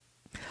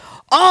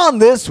On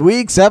this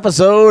week's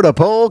episode of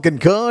Polk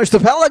and Kush, the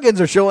Pelicans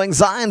are showing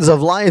signs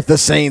of life. The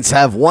Saints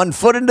have one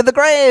foot into the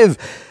grave.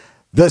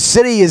 The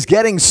city is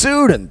getting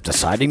sued and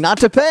deciding not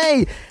to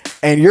pay.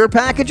 And your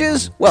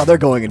packages, well, they're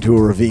going into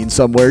a ravine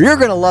somewhere. You're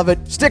going to love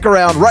it. Stick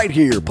around right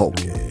here,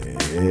 Polk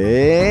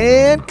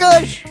and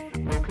Kush.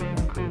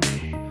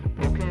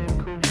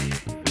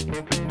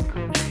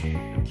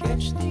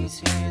 Catch these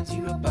hands,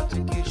 you about to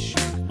get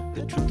shook.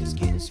 The truth is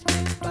getting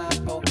spit by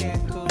Polk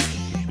and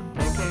Kush.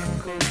 Polk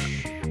and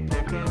Kush.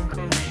 Polk and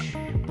Kush.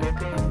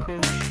 Polk and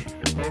Kush.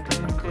 Polk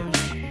and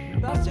Kush.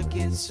 About to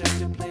get served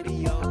to play to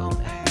your own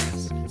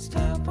ass. It's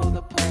time for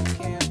the Polk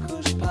and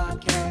Kush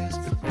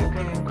podcast. Polk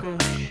and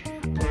Kush.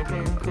 Polk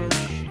and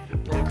Kush.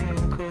 Polk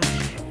and Kush.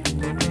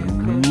 Polk and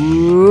Kush.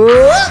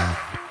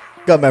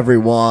 Welcome,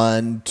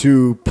 everyone,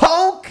 to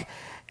Polk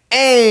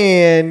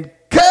and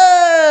Kush.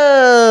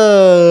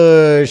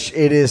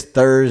 It is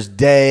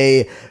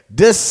Thursday,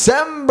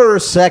 December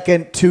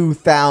 2nd,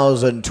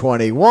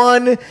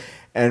 2021,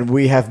 and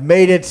we have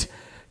made it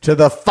to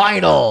the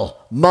final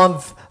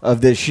month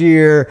of this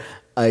year,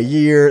 the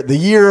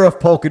year of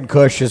Polk and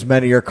Kush, as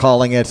many are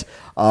calling it,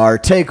 our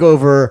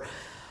takeover,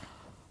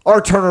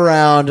 our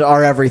turnaround,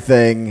 our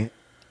everything.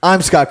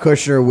 I'm Scott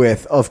Kushner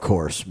with, of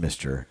course,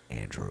 Mr.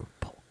 Andrew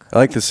Polk. I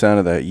like the sound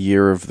of that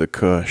year of the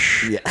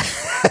Kush. Yeah.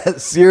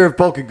 Year of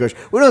Polk and Kush.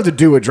 We don't have to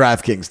do what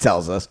DraftKings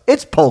tells us.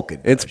 It's Polk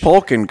and Kush. It's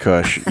Polk and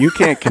Kush. You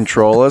can't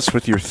control us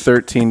with your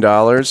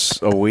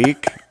 $13 a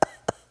week.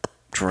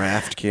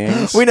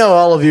 DraftKings. We know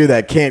all of you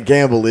that can't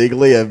gamble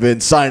legally have been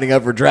signing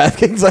up for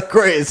DraftKings like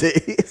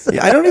crazy.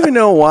 Yeah, I don't even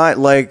know why.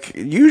 Like,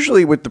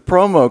 usually with the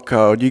promo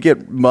code, you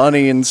get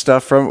money and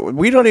stuff from.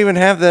 We don't even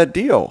have that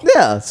deal.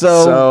 Yeah,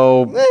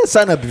 so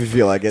sign up if you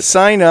feel like it.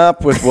 Sign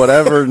up with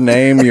whatever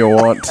name you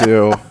want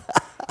to.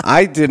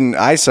 I didn't.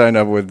 I signed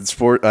up with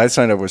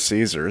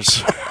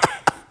Caesars.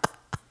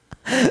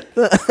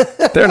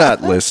 They're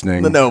not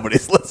listening.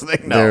 Nobody's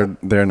listening. No.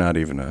 They're not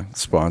even a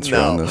sponsor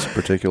No. on this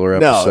particular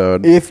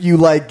episode. No. If you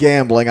like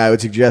gambling, I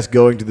would suggest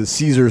going to the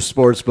Caesars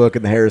Sportsbook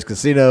in the Harris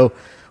Casino.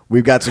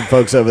 We've got some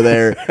folks over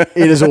there.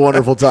 It is a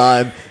wonderful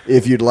time.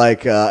 If you'd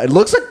like, it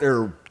looks like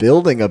they're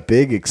building a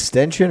big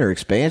extension or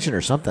expansion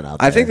or something out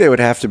there. I think they would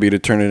have to be to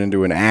turn it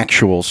into an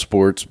actual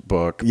sports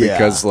book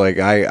because, like,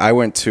 I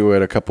went to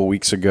it a couple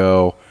weeks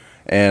ago.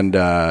 And,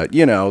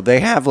 they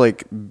have,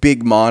 like,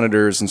 big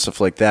monitors and stuff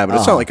like that, but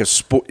it's not like a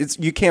sport.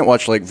 You can't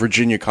watch, like,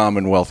 Virginia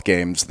Commonwealth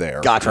games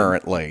there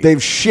currently. They've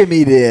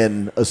shimmied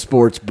in a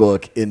sports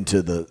book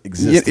into the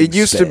existing It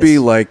used to space. be,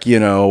 like,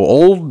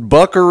 Old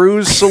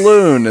Buckaroo's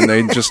Saloon, and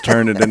they just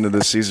turned it into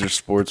the Caesar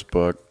Sports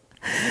Book.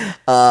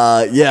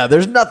 Yeah,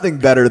 there's nothing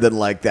better than,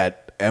 like,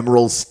 that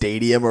Emerald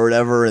Stadium or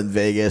whatever in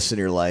Vegas, and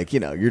you're like,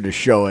 you're just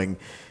showing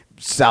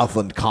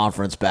Southland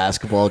Conference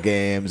basketball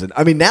games. And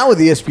I mean, now with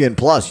ESPN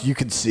Plus, you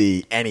can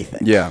see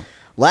anything. Yeah.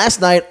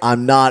 Last night,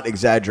 I'm not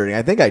exaggerating.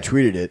 I think I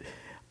tweeted it.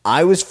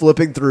 I was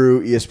flipping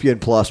through ESPN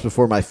Plus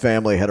before my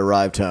family had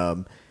arrived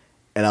home.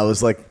 And I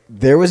was like,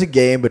 there was a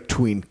game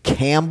between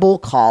Campbell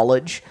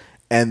College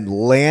and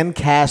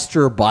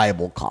Lancaster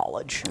Bible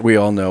College. We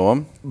all know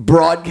them.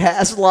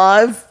 Broadcast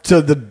live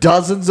to the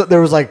dozens.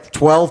 There was like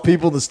 12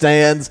 people in the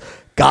stands.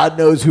 God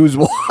knows who's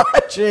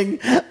watching.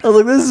 I was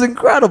like, this is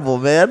incredible,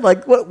 man.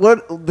 Like, what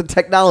the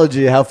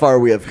technology, how far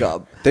we have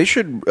come. They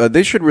should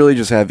really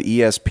just have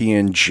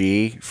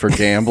ESPN-G for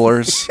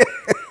gamblers.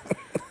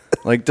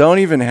 Like,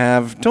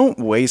 don't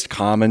waste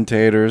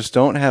commentators.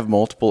 Don't have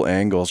multiple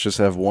angles. Just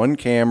have one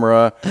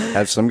camera,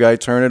 have some guy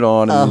turn it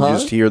on, and you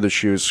just hear the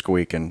shoes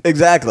squeaking.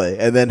 Exactly.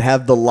 And then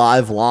have the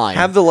live line.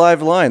 Have the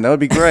live line. That would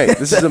be great.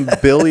 This is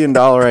 $1 billion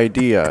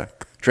idea.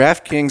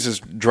 DraftKings has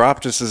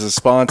dropped us as a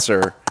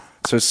sponsor.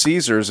 So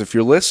Caesars, if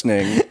you're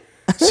listening,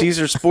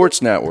 Caesar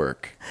Sports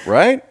Network,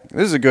 right?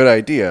 This is a good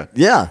idea.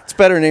 Yeah. It's a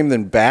better name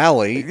than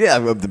Bally. Yeah,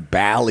 the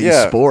Bally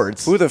Yeah.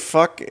 Sports. Who the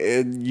fuck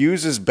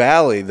uses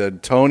Bally? The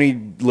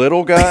Tony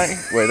Little guy?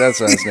 Wait,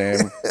 that's not his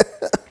name.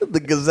 The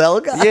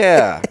Gazelle guy?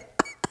 Yeah.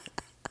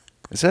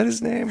 Is that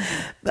his name?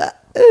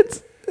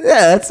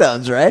 That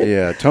sounds right.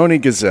 Yeah, Tony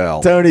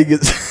Gazelle. Tony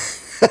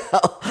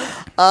Gazelle.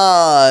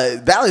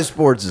 Bally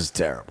Sports is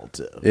terrible,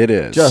 too. It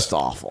is. Just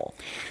awful.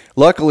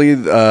 Luckily,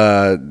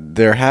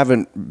 there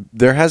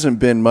hasn't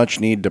been much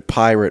need to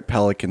pirate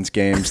Pelicans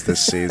games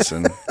this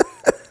season.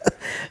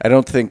 I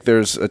don't think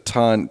there's a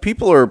ton.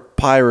 People are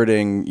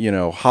pirating,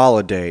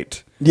 Holiday.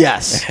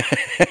 Yes.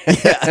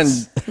 Yes.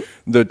 And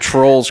the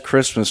Trolls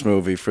Christmas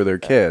movie for their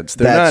kids.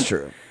 That's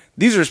true.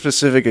 These are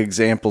specific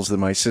examples that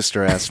my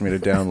sister asked me to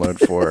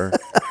download for her.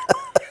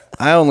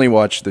 I only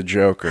watch The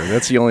Joker.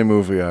 That's the only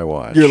movie I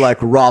watch. You're like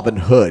Robin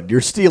Hood.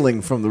 You're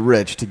stealing from the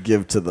rich to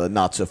give to the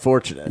not so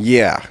fortunate.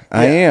 Yeah,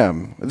 I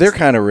am. They're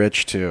kind of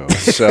rich too.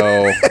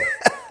 So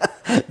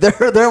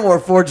they're more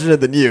fortunate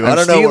than you. I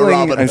don't know what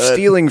Robin Hood. I'm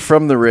stealing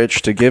from the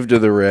rich to give to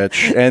the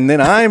rich, and then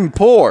I'm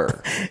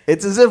poor.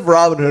 It's as if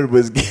Robin Hood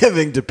was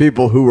giving to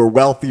people who were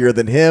wealthier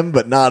than him,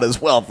 but not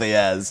as wealthy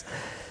as,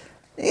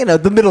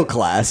 the middle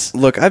class.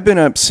 Look, I've been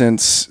up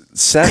since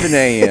 7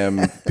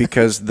 a.m.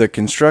 because the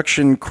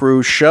construction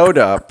crew showed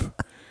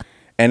up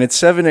And at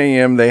 7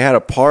 a.m., they had a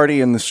party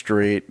in the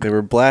street. They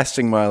were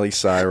blasting Miley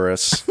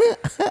Cyrus.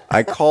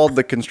 I called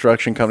the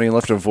construction company and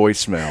left a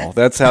voicemail.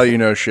 That's how you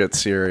know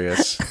shit's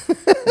serious.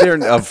 They're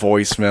a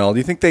voicemail. Do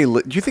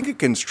you think a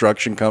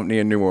construction company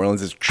in New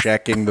Orleans is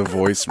checking the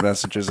voice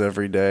messages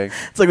every day?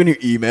 It's like when you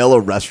email a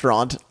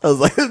restaurant. I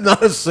was like,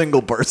 not a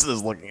single person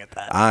is looking at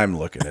that. I'm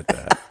looking at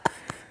that.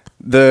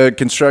 The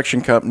construction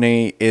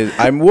company is,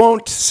 I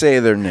won't say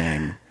their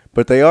name,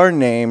 but they are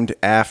named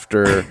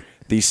after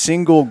the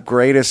single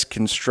greatest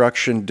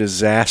construction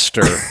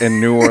disaster in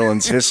New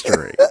Orleans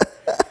history.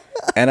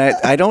 And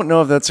I don't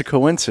know if that's a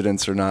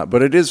coincidence or not,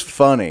 but it is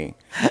funny.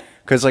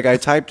 Because, like, I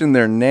typed in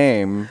their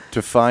name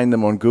to find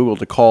them on Google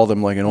to call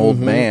them like an old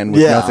man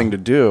with nothing to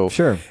do.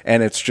 Sure.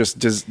 And it's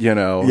just,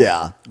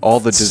 Yeah. all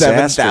the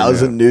disaster.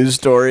 7,000 news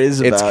stories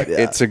about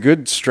It's a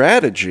good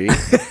strategy.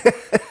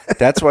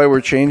 That's why we're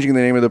changing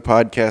the name of the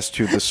podcast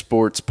to the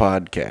Sports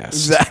Podcast.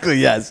 Exactly,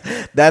 yes.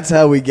 That's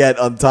how we get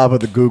on top of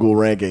the Google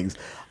rankings.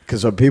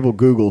 Because when people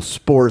Google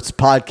sports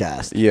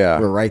podcast,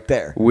 we're right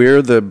there.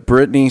 We're the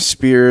Britney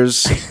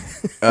Spears,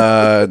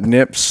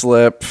 Nip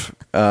Slip,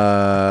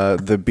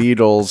 the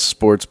Beatles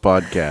sports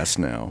podcast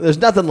now. There's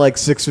nothing like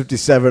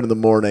 6:57 in the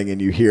morning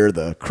and you hear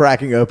the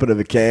cracking open of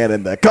a can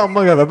and the come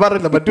on, everybody,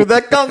 do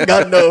that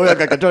conga,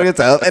 no, control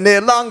yourself, and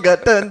then longer.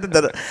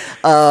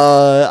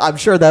 I'm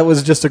sure that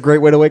was just a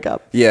great way to wake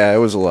up. Yeah, it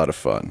was a lot of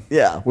fun.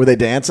 Yeah, were they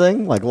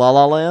dancing like La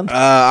La Land?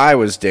 I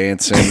was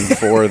dancing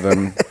for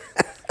them.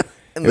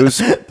 It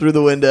was through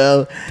the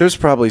window. There's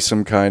probably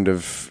some kind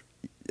of.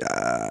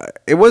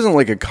 It wasn't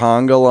like a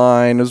conga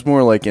line. It was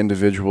more like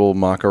individual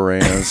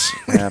Macarenas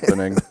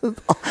happening.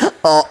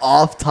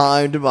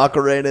 Off-timed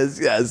Macarenas,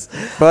 yes.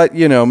 But,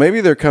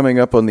 maybe they're coming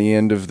up on the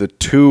end of the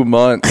 2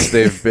 months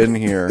they've been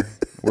here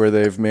where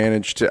they've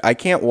managed to. I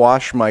can't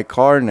wash my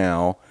car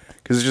now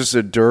because it's just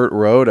a dirt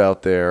road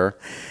out there.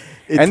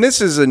 And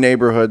this is a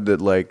neighborhood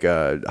that, like,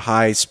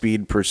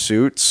 high-speed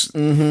pursuits.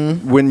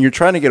 Mm-hmm. When you're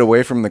trying to get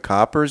away from the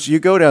coppers, you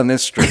go down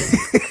this street.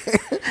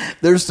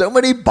 There's so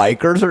many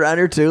bikers around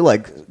here too,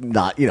 like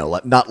not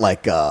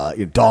like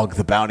Dog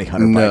the Bounty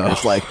Hunter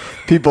bikers, like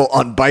people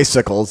on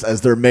bicycles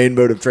as their main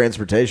mode of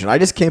transportation. I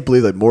just can't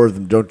believe that more of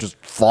them don't just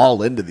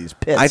fall into these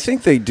pits. I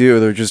think they do.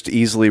 They're just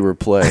easily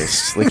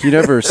replaced. Like you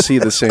never see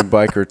the same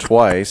biker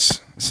twice.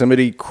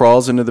 Somebody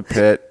crawls into the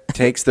pit,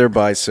 takes their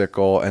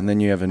bicycle, and then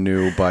you have a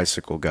new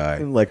bicycle guy.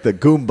 Like the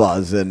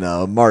Goombas in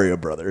Mario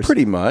Brothers.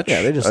 Pretty much.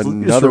 Yeah, they just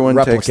another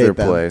one takes their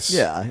them. place.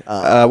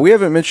 Yeah. We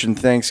haven't mentioned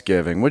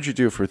Thanksgiving. What'd you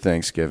do for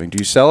Thanksgiving? Do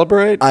you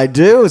celebrate? I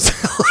do.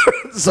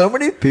 So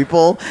many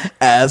people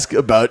ask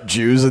about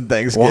Jews and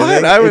Thanksgiving.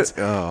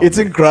 What? It's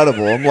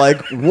incredible. I'm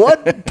like,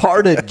 what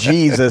part of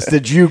Jesus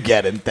did you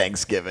get in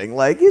Thanksgiving?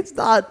 Like, it's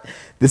not.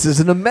 This is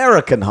an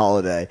American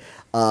holiday.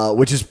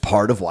 Which is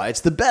part of why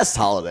it's the best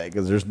holiday,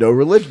 because there's no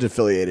religion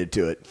affiliated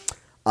to it.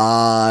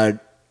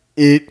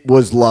 It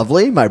was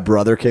lovely. My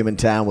brother came in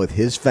town with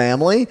his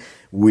family.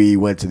 We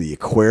went to the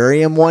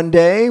aquarium one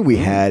day. We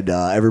had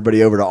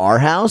everybody over to our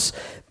house.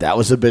 That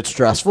was a bit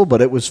stressful, but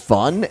it was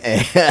fun.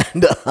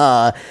 And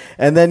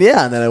then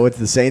I went to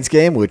the Saints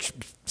game, which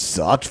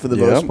sucked for the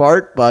most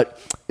part, but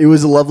it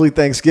was a lovely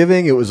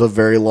Thanksgiving. It was a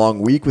very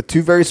long week with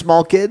two very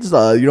small kids.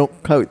 You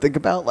don't kind of think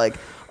about like,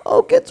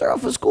 kids are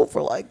off of school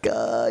for like,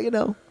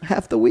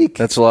 half the week.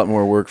 That's a lot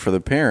more work for the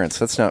parents.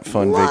 That's not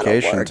fun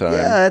vacation time.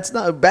 Yeah, it's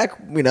not. Back,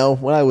 when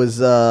I was,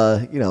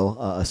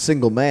 a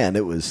single man,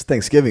 it was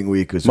Thanksgiving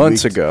week. It was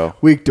months ago.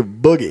 Week to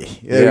boogie.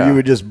 Yeah. You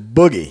would just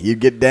boogie.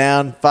 You'd get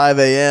down, 5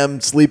 a.m.,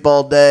 sleep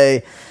all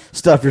day,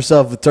 stuff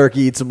yourself with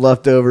turkey, eat some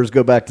leftovers,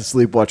 go back to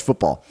sleep, watch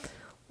football.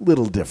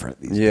 Little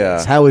different these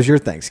days. How was your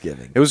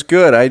Thanksgiving? It was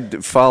good. I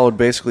followed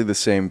basically the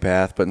same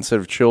path, but instead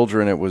of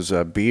children, it was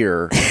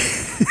beer.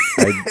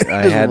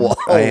 I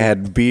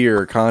had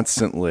beer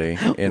constantly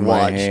in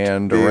my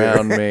hand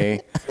around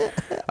me.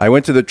 I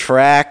went to the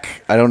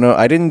track. I don't know.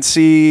 I didn't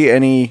see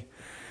any.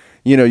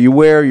 You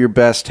wear your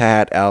best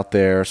hat out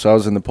there, so I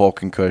was in the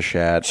Polk and Kush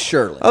hat.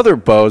 Surely. Other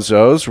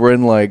bozos were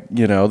in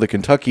the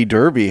Kentucky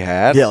Derby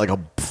hat. Yeah, like a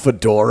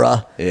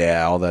fedora.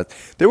 Yeah, all that.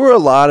 There were a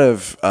lot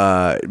of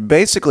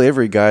basically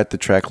every guy at the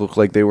track looked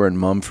like they were in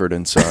Mumford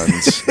and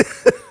Sons.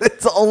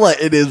 It's all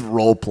like it is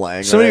role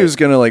playing. Somebody was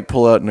gonna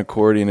pull out an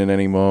accordion at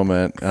any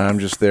moment, and I'm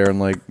just there in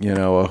a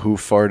who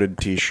farted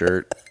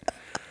T-shirt.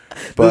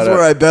 But this is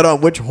where I bet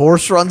on which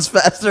horse runs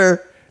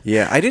faster.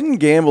 Yeah, I didn't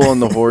gamble on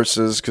the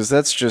horses because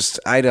that's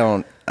just I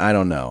don't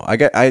know.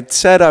 I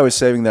said I was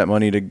saving that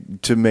money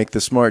to make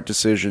the smart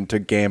decision to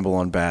gamble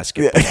on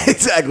basketball. Yeah,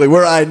 exactly,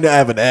 where I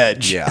have an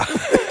edge. Yeah.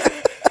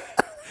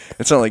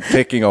 It's not like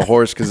picking a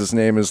horse because his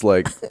name is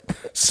like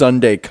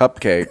Sunday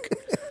Cupcake.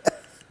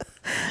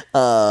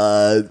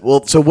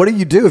 So what do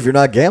you do if you're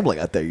not gambling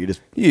out there? You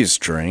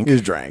just drink. You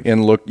just drank.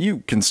 And look,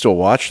 you can still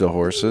watch the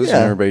horses and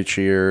everybody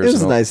cheers. It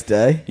was a nice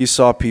day. You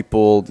saw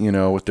people,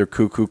 with their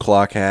cuckoo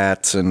clock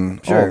hats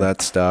and all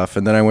that stuff.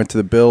 And then I went to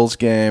the Bills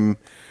game.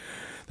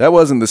 That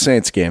wasn't the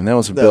Saints game. That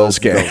was a Bills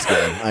game.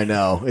 I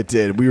know. It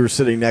did. We were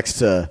sitting next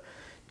to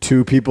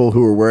two people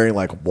who were wearing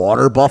like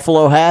water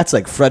buffalo hats,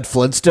 like Fred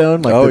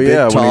Flintstone. Like Oh, the big,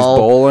 yeah, when he's tall,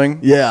 bowling.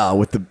 Yeah,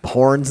 with the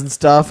horns and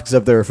stuff,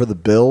 except they were for the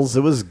Bills.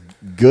 It was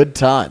good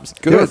times.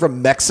 They Good. were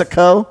from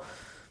Mexico.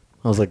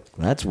 I was like,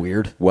 that's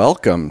weird.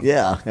 Welcome.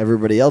 Yeah,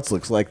 everybody else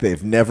looks like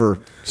they've never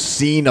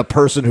seen a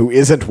person who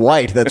isn't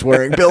white that's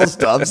wearing Bill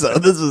stuff. So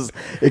this is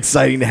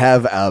exciting to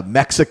have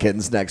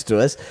Mexicans next to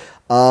us.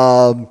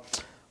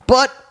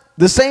 But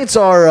the Saints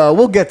are,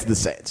 we'll get to the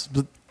Saints.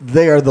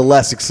 They are the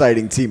less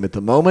exciting team at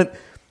the moment.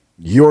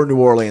 Your New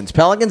Orleans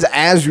Pelicans,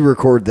 as you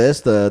record this,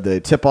 the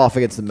tip-off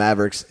against the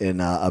Mavericks in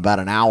about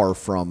an hour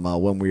from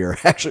when we are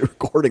actually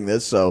recording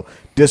this, so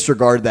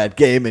disregard that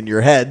game in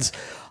your heads.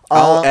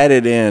 I'll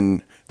edit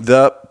in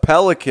the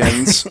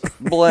Pelicans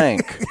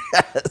blank.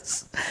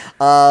 Yes.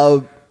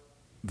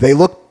 They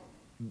look,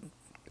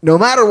 no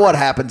matter what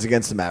happens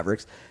against the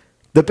Mavericks,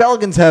 the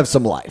Pelicans have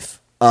some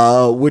life,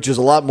 which is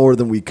a lot more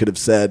than we could have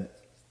said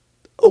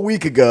a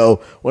week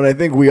ago when I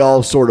think we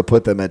all sort of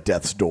put them at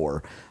death's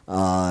door.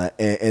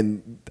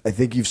 And I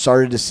think you've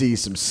started to see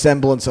some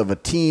semblance of a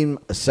team,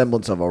 a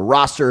semblance of a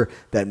roster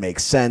that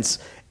makes sense.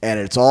 And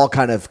it's all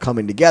kind of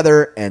coming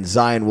together. And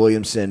Zion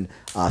Williamson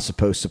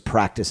supposed to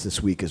practice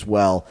this week as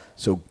well.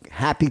 So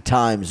happy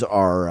times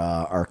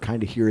are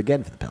kind of here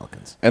again for the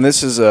Pelicans. And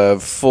this is a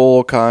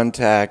full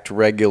contact,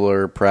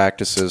 regular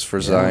practices for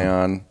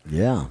Zion.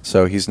 Yeah.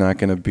 So he's not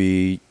going to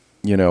be,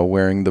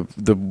 wearing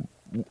the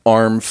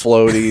arm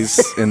floaties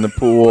in the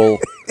pool.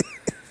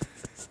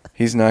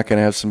 He's not going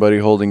to have somebody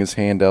holding his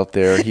hand out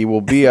there. He will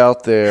be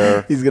out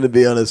there. He's going to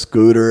be on a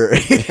scooter.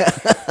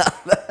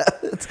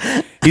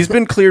 He's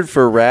been cleared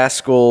for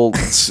rascal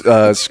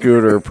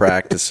scooter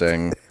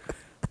practicing.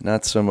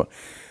 Not so much.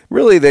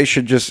 Really, they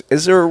should just...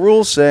 Is there a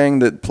rule saying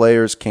that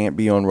players can't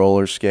be on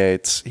roller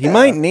skates? He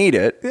might need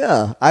it.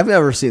 Yeah. I've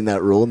never seen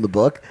that rule in the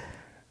book.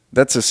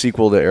 That's a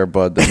sequel to Air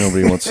Bud that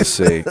nobody wants to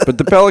see. But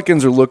the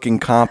Pelicans are looking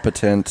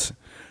competent.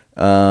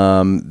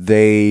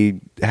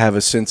 They have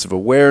a sense of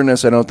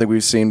awareness I don't think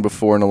we've seen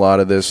before, and a lot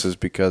of this is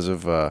because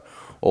of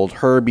old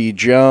Herbie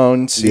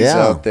Jones. He's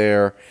out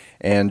there,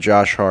 and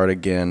Josh Hart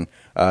again.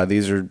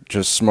 These are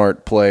just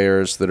smart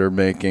players that are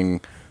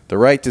making the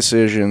right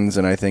decisions,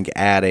 and I think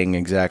adding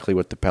exactly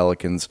what the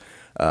Pelicans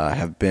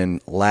have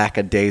been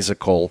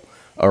lackadaisical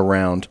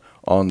around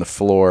on the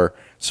floor.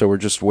 So we're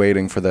just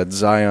waiting for that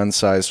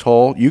Zion-sized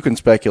hole. You can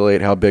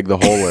speculate how big the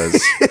hole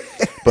is.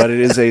 But it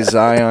is a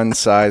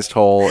Zion-sized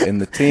hole in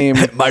the team.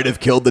 It might have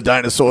killed the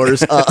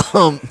dinosaurs.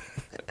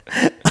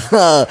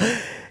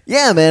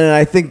 Yeah, man, and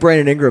I think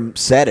Brandon Ingram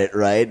said it,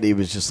 right? He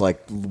was just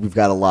like, we've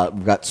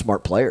got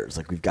smart players.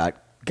 Like, we've got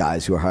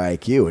guys who are high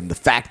IQ. And the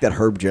fact that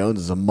Herb Jones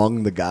is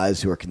among the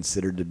guys who are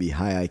considered to be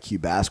high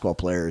IQ basketball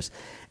players,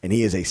 and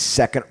he is a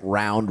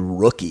second-round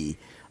rookie,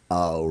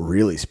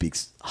 really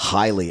speaks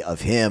highly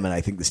of him. And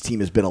I think this team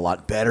has been a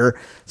lot better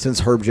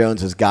since Herb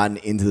Jones has gotten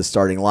into the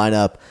starting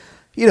lineup.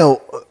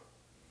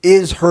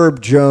 Is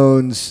Herb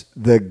Jones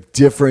the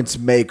difference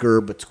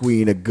maker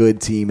between a good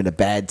team and a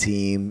bad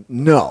team?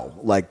 No,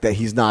 like that.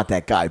 He's not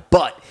that guy,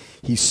 but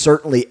he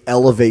certainly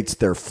elevates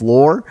their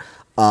floor.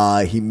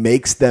 He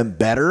makes them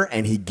better,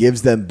 and he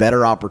gives them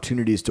better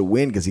opportunities to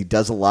win because he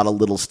does a lot of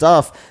little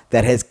stuff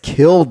that has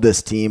killed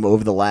this team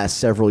over the last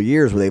several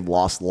years where they've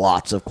lost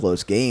lots of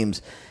close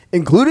games,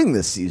 including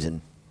this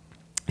season.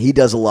 He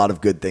does a lot of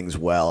good things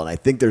well, and I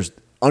think there's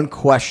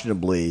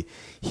unquestionably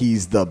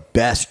he's the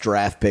best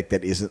draft pick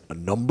that isn't a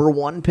number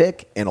one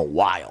pick in a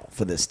while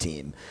for this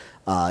team.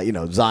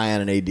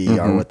 Zion and AD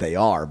are what they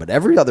are, but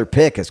every other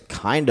pick has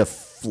kind of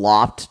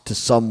flopped to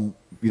some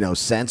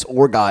sense,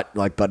 or got,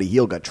 like Buddy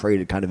Hield, got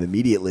traded kind of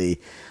immediately.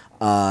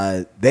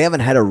 They haven't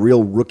had a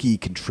real rookie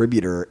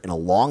contributor in a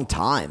long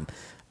time,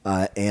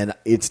 and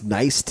it's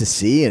nice to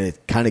see, and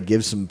it kind of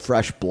gives some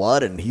fresh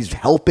blood, and he's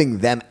helping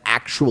them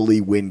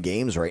actually win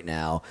games right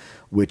now,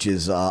 which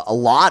is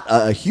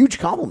a huge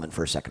compliment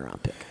for a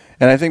second-round pick.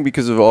 And I think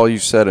because of all you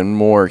said and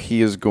more,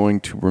 he is going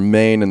to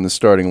remain in the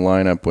starting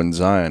lineup when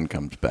Zion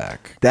comes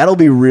back. That'll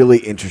be really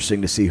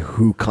interesting to see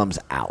who comes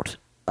out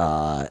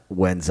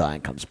when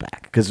Zion comes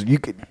back, because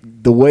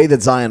the way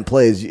that Zion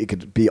plays, it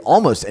could be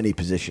almost any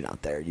position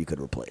out there you could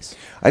replace.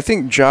 I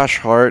think Josh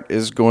Hart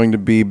is going to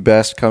be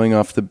best coming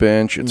off the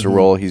bench. It's a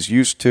role he's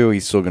used to.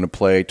 He's still going to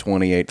play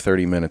 28,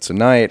 30 minutes a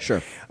night.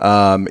 Sure.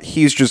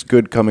 He's just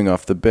good coming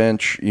off the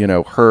bench.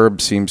 Herb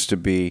seems to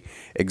be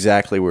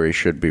exactly where he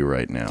should be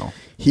right now.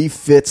 He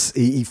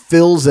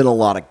fills in a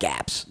lot of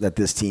gaps that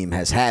this team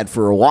has had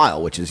for a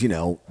while, which is,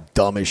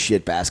 dumb as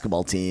shit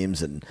basketball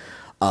teams and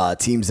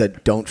teams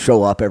that don't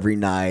show up every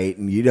night,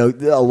 and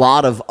a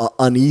lot of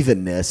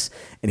unevenness,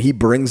 and he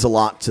brings a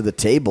lot to the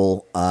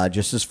table,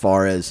 just as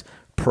far as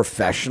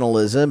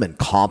professionalism and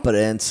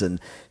competence,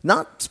 and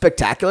not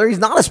spectacular. He's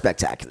not a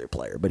spectacular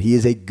player, but he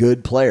is a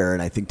good player,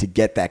 and I think to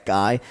get that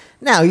guy,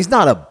 now he's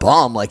not a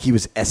bum. Like, he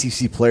was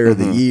SEC Player of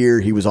the Year.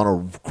 He was on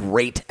a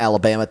great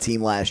Alabama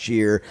team last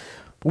year.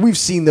 But we've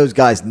seen those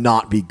guys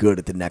not be good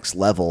at the next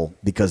level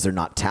because they're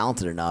not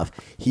talented enough.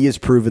 He has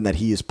proven that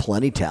he is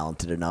plenty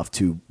talented enough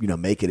to,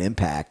 make an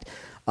impact.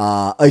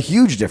 A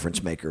huge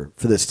difference maker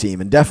for this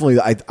team. And definitely,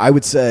 I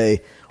would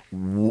say,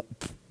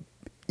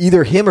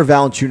 either him or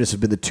Valanciunas have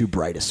been the two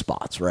brightest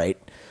spots, right,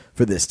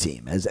 for this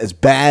team. As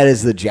bad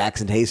as the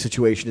Jackson Hayes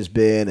situation has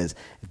been, as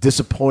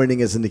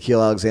disappointing as the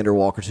Nickeil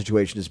Alexander-Walker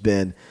situation has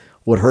been,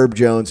 what Herb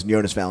Jones and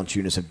Jonas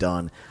Valanciunas have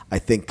done, I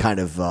think, kind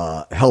of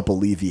help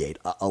alleviate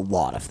a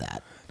lot of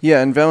that.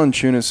 Yeah, and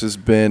Valanciunas has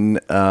been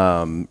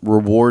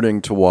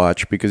rewarding to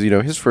watch because,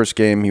 his first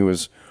game he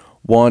was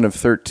 1 of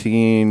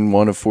 13,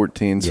 1 of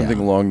 14, something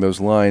along those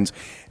lines.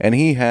 And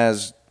he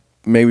has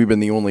maybe been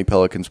the only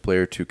Pelicans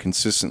player to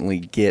consistently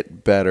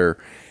get better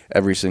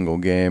every single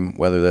game,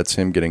 whether that's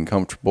him getting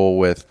comfortable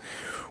with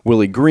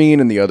Willie Green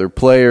and the other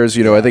players.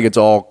 I think it's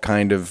all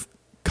kind of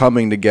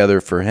coming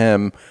together for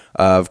him.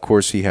 Of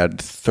course, he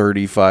had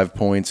 35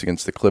 points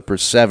against the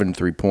Clippers, 7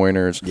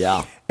 3-pointers.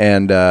 Yeah.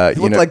 And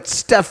he looked like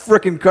Steph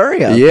frickin'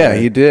 Curry out there. there.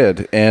 He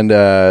did. And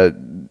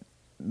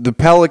the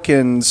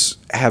Pelicans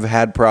have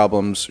had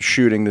problems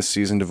shooting this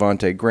season.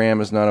 Devontae Graham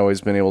has not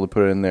always been able to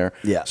put it in there.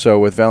 Yeah. So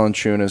with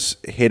Valanciunas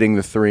hitting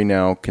the three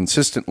now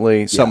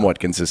consistently, somewhat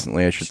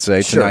consistently, I should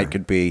say. Sure. Tonight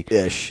could be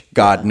Ish.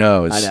 God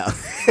knows. I know.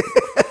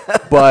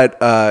 But,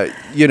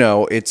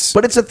 it's...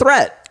 But it's a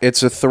threat.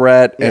 It's a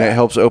threat, and it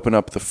helps open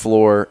up the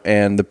floor,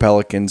 and the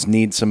Pelicans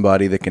need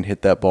somebody that can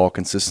hit that ball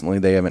consistently.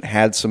 They haven't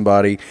had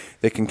somebody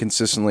that can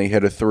consistently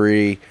hit a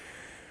three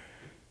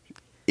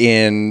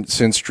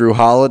since Drew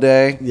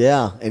Holiday.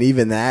 Yeah, and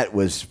even that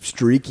was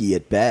streaky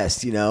at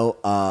best,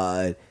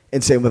 and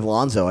same with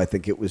Lonzo. I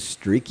think it was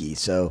streaky.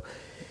 So,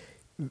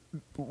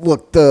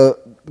 look,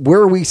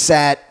 where we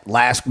sat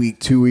last week,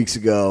 2 weeks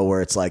ago,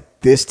 where it's like,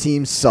 this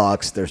team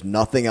sucks. There's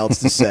nothing else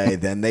to say.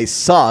 Then they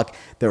suck.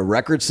 Their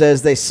record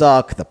says they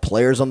suck. The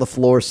players on the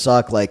floor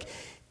suck. Like,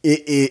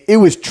 it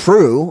was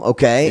true,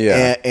 okay?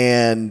 Yeah.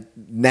 And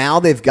now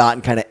they've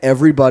gotten kind of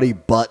everybody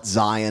but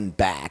Zion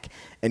back.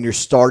 And you're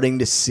starting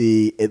to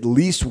see at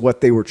least what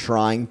they were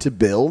trying to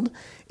build.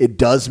 It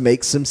does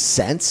make some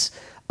sense.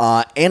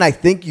 And I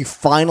think you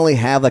finally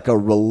have like a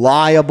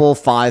reliable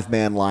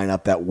 5-man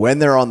lineup that when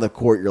they're on the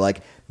court, you're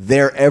like,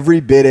 they're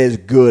every bit as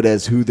good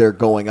as who they're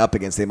going up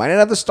against. They might not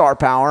have the star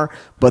power,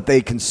 but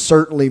they can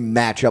certainly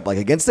match up. Like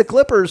against the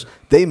Clippers,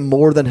 they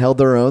more than held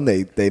their own.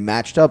 They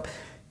matched up.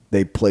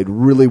 They played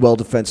really well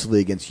defensively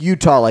against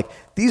Utah. Like,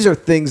 these are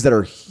things that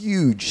are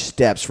huge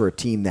steps for a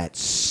team that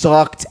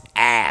sucked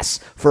ass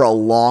for a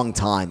long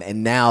time.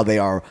 And now they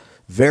are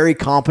very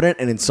competent,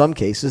 and in some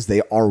cases,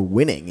 they are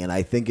winning. And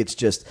I think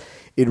it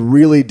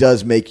really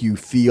does make you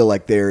feel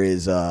like there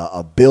is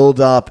a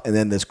build-up and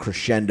then this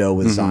crescendo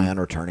with Zion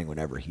returning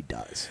whenever he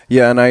does.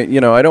 Yeah, and I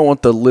don't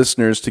want the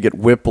listeners to get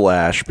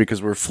whiplash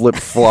because we're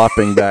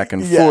flip-flopping back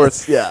and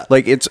forth. Yeah.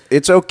 Like,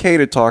 it's okay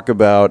to talk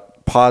about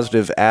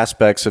positive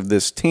aspects of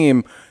this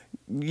team.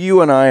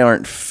 You and I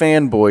aren't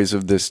fanboys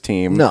of this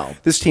team. No.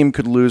 This team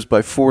could lose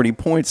by 40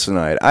 points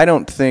tonight. I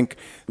don't think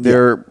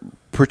they're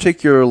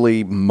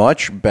particularly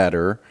much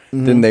better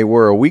than they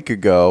were a week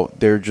ago.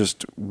 They're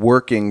just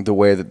working the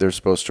way that they're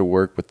supposed to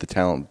work with the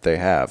talent they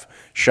have.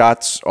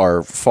 Shots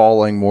are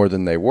falling more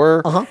than they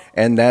were,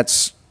 and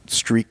that's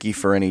streaky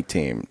for any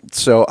team.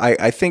 So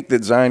I think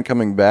that Zion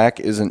coming back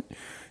isn't,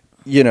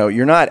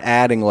 you're not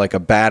adding like a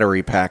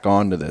battery pack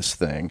onto this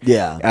thing.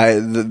 Yeah.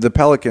 The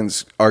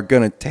Pelicans are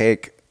going to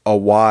take a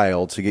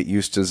while to get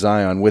used to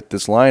Zion with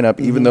this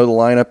lineup, even though the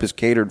lineup is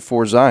catered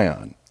for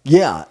Zion.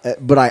 Yeah,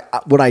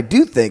 but what I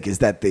do think is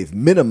that they've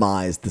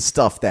minimized the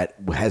stuff that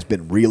has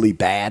been really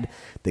bad.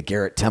 The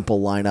Garrett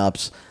Temple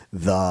lineups,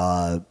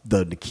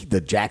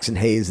 the Jackson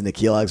Hayes and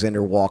Nickeil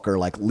Alexander-Walker,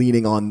 like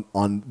leaning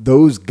on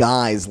those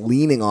guys,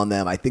 leaning on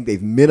them. I think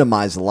they've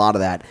minimized a lot of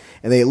that,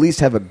 and they at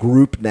least have a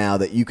group now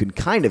that you can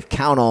kind of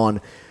count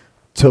on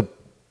to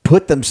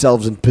put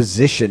themselves in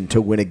position to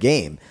win a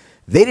game.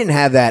 They didn't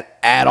have that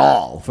at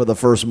all for the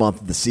first month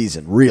of the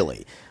season,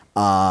 really.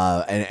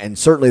 And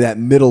certainly that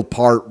middle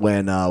part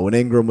when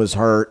Ingram was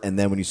hurt, and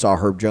then when you saw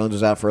Herb Jones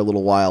was out for a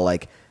little while,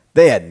 like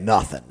they had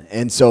nothing.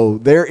 And so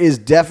there is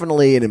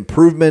definitely an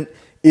improvement.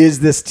 Is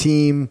this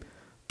team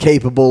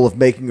capable of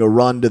making a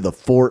run to the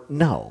fort?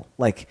 No.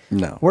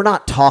 No. We're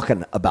not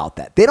talking about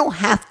that. They don't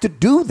have to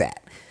do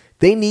that.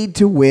 They need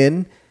to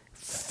win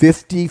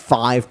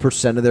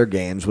 55% of their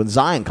games when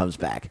Zion comes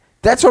back.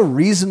 That's a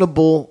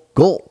reasonable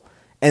goal.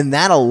 And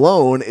that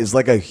alone is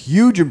like a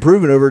huge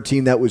improvement over a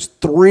team that was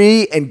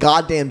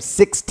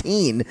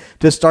 3-16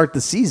 to start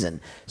the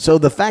season. So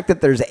the fact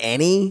that there's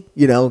any,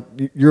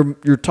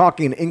 you're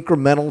talking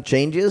incremental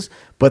changes,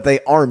 but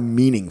they are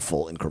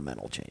meaningful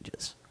incremental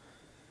changes.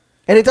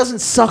 And it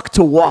doesn't suck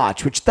to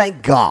watch, which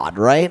thank God,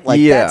 right?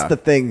 That's the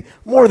thing.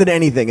 More than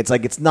anything, it's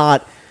like it's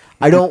not.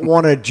 I don't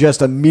want to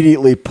just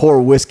immediately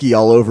pour whiskey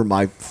all over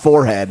my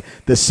forehead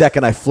the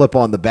second I flip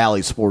on the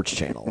Bally Sports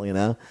channel,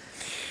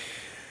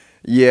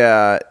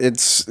 Yeah,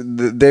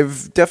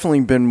 they've definitely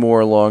been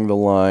more along the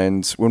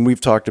lines when we've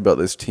talked about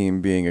this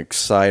team being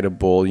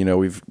excitable.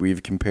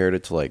 We've compared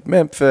it to like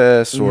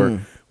Memphis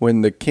or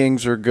when the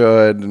Kings are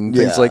good and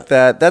things like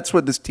that. That's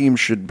what this team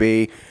should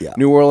be. Yeah.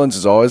 New Orleans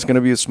is always going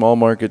to be a small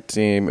market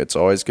team. It's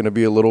always going to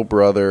be a little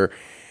brother.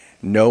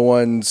 No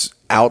one's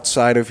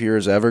outside of here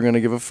is ever going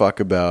to give a fuck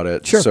about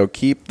it. Sure. So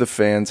keep the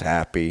fans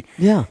happy.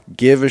 Yeah.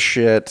 Give a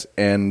shit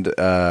and,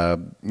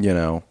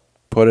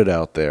 put it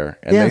out there.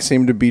 And Yeah. they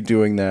seem to be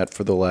doing that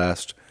for the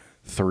last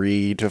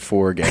 3 to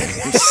 4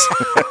 games.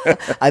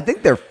 I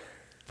think are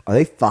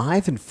they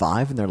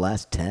 5-5 in their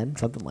last 10?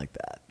 Something like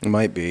that. It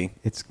might be.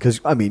 It's because,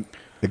 I mean,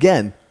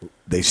 again,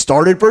 they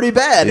started pretty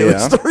bad. It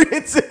was Yeah.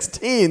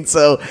 3-16,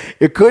 so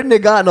it couldn't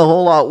have gotten a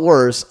whole lot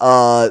worse.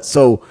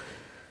 So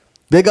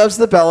big ups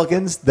to the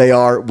Pelicans.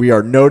 We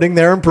are noting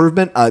their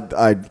improvement.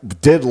 I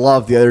did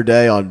love the other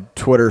day on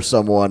Twitter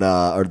someone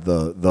or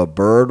the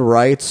Bird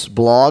Rights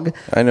blog.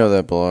 I know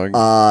that blog.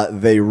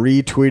 They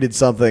retweeted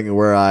something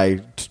where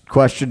I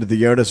questioned the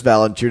Jonas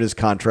Valanciunas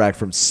contract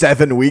from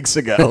 7 weeks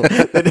ago.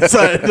 They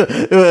decided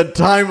to do a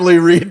timely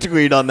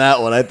retweet on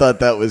that one. I thought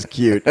that was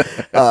cute.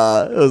 It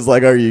was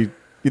like,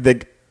 you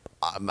think,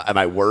 am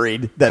I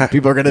worried that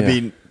people are going to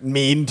be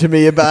mean to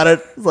me about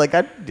it? It's like,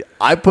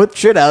 I put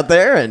shit out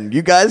there and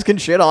you guys can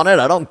shit on it.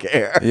 I don't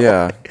care.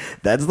 Yeah.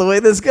 That's the way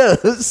this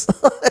goes.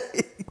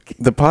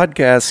 The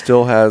podcast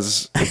still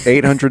has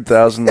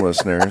 800,000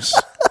 listeners.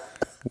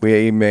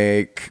 We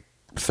make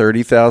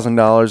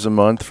 $30,000 a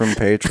month from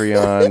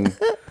Patreon.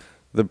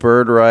 The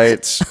Bird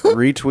Rights,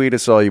 retweet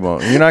us all you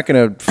want. You're not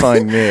going to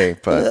find me,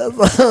 but I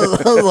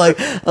was like,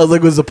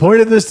 was the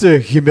point of this to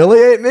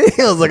humiliate me?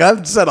 I was like,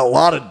 I've said a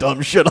lot of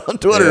dumb shit on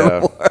Twitter Yeah.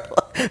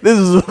 before. This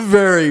is a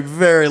very,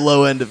 very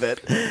low end of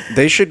it.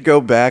 they should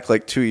go back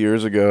like 2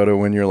 years ago to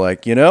when you're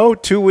like,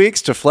 2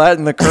 weeks to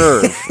flatten the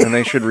curve, and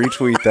they should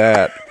retweet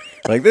that.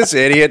 Like, this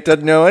idiot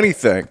doesn't know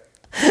anything.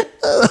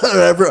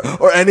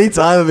 Or any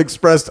time I've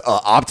expressed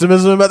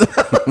optimism about the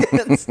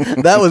Pelicans.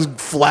 That was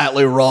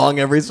flatly wrong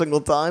every single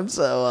time.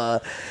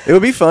 So It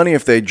would be funny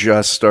if they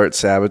just start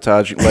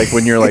sabotaging, like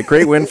when you're like,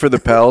 great win for the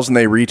Pels, and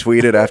they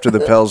retweet it after the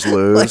Pels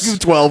lose. like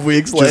 12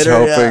 weeks just later.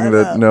 hoping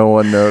that no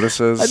one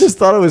notices. I just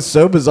thought it was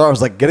so bizarre. I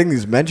was like getting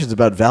these mentions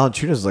about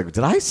Valanciunas. I was like,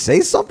 did I say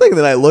something? And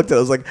then I looked at it.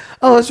 I was like,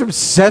 oh, it's from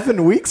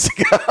 7 weeks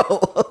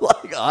ago.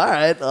 Like, all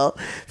right. Well,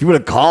 if you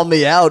want to call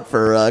me out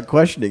for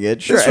questioning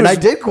it, sure. This And was- I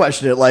did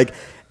question it. Like,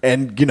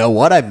 and you know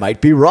what? I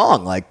might be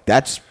wrong. Like,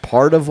 that's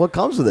part of what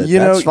comes with it.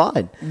 That's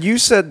fine. You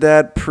said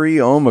that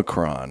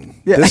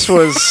pre-Omicron. Yeah. This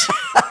was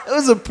It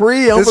was a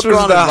pre-Omicron this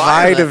was the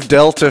height environment. of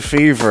Delta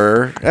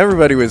fever.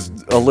 Everybody was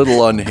a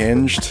little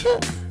unhinged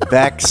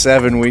back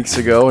 7 weeks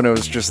ago, and it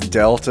was just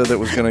Delta that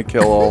was going to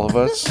kill all of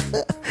us.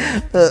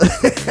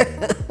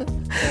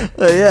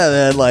 Yeah,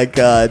 man. Like,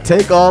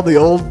 take all the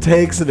old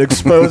takes and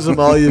expose them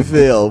all you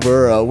feel.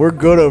 We're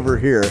good over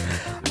here.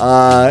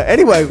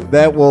 Anyway,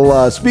 that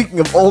will.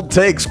 Speaking of old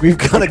takes, we've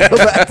got to go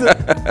back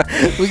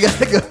to we got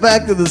to go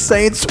back to the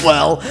Saints.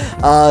 Well,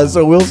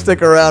 so we'll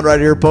stick around right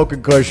here, Poke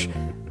and Kush.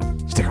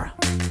 Stick around.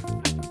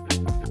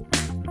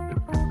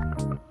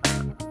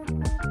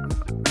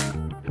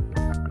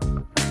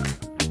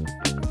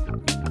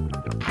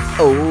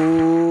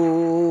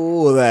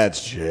 Oh,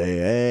 that's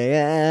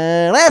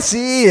Jansen.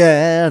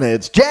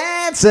 It's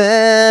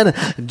Jansen.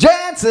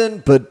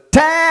 Jansen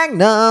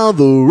Patagna,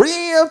 the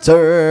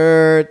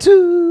realtor.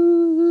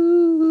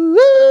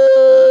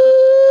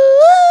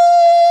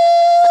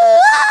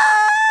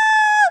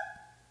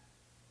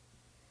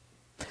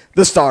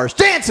 The stars,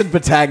 Jansen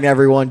Patagna,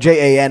 everyone.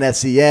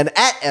 Jansen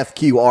at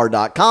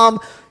FQR.com.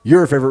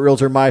 Your favorite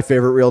realtor, my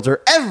favorite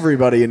realtor,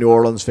 everybody in New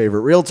Orleans'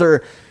 favorite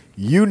realtor.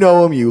 You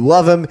know him, you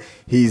love him.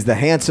 He's the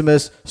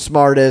handsomest,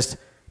 smartest,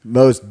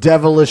 most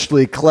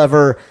devilishly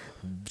clever,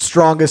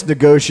 strongest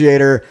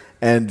negotiator,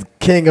 and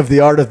king of the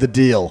art of the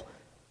deal.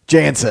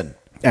 Jansen.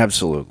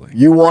 Absolutely.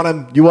 You want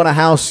him, you want a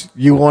house,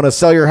 you want to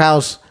sell your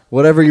house,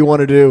 whatever you want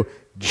to do,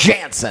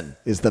 Jansen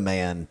is the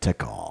man to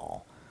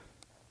call.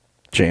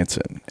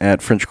 Jansen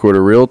at French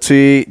Quarter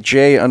Realty,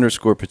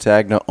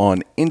 J_Patagna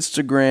on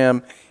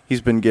Instagram.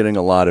 He's been getting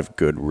a lot of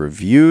good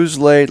reviews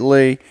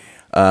lately.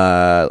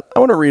 I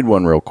want to read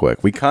one real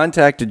quick. We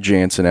contacted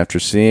Jansen after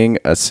seeing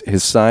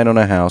his sign on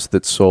a house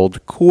that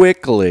sold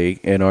quickly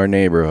in our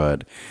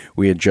neighborhood.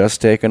 We had just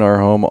taken our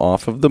home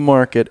off of the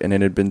market, and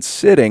it had been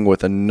sitting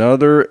with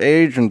another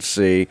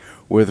agency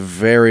with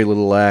very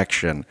little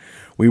action.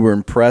 We were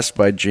impressed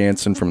by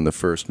Jansen from the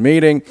first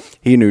meeting.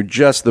 He knew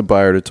just the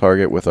buyer to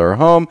target with our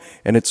home,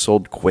 and it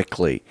sold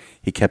quickly.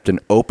 He kept an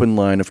open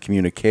line of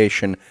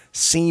communication,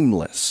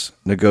 seamless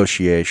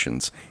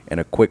negotiations, and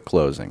a quick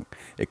closing.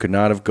 It could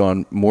not have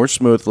gone more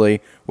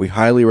smoothly. We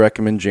highly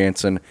recommend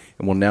Jansen,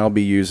 and will now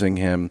be using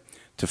him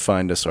to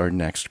find us our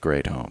next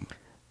great home.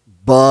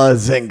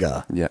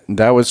 Bazinga. Yeah,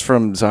 that was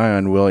from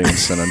Zion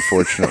Williamson,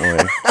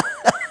 unfortunately.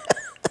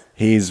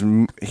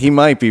 He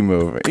might be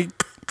moving.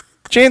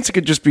 Jansen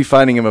could just be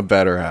finding him a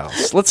better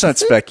house. Let's not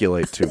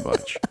speculate too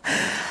much.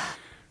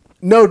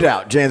 No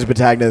doubt, Jansen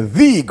Patagna,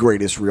 the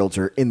greatest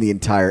realtor in the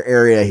entire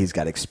area. He's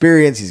got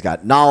experience, he's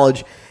got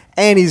knowledge,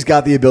 and he's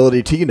got the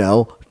ability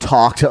to,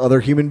 talk to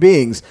other human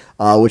beings,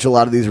 which a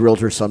lot of these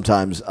realtors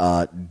sometimes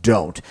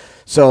don't.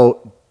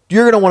 So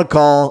you're going to want to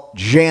call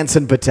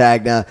Jansen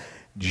Patagna,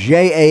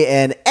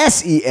 Jansen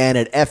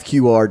at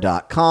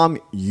FQR.com.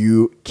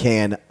 You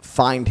can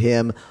find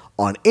him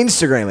on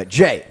Instagram at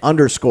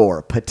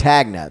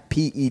J_Patagna,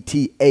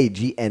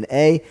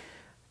 Petagna,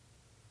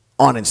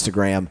 on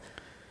Instagram.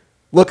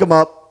 Look him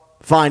up,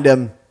 find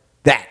him.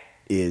 That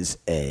is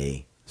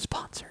a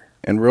sponsor.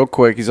 And real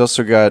quick, he's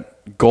also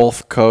got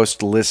Gulf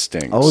Coast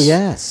Listings. Oh,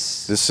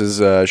 yes. This is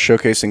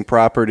showcasing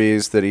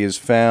properties that he has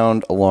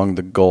found along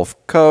the Gulf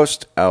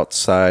Coast,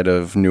 outside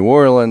of New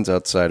Orleans,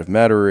 outside of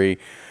Metairie,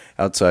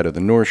 outside of the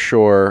North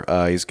Shore.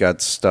 He's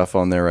got stuff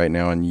on there right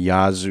now in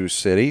Yazoo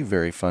City.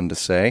 Very fun to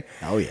say.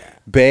 Oh, yeah.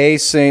 Bay,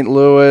 St.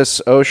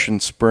 Louis, Ocean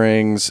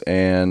Springs,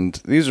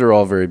 and these are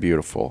all very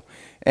beautiful.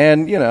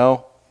 And, you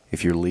know,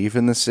 if you're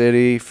leaving the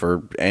city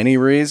for any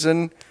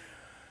reason,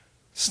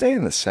 stay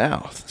in the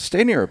South.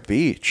 Stay near a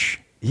beach.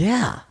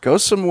 Yeah. Go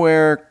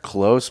somewhere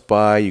close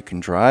by. You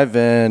can drive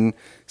in,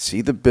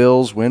 see the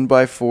Bills win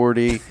by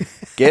 40,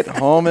 get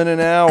home in an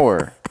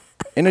hour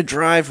in a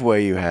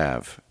driveway you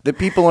have that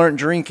people aren't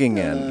drinking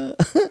in.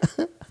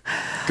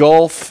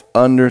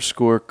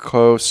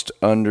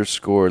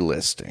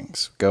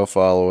 Gulf_Coast_listings. Go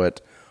follow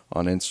it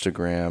on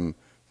Instagram,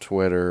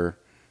 Twitter,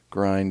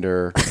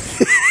 Grindr,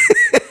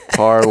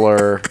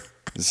 Parler,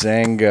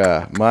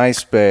 Zanga,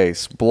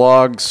 MySpace,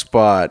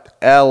 Blogspot,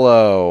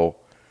 Ello.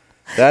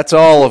 That's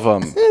all of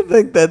them. I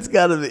think that's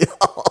got to be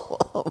all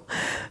of them.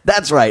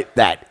 That's right.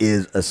 That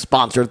is a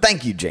sponsor.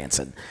 Thank you,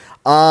 Jansen.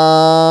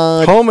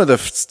 Home of the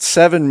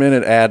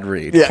 7-minute ad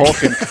read. Yeah.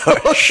 Polk and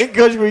Kush.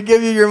 Kush, we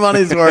give you your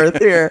money's worth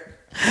here.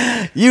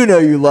 You know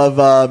you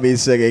love me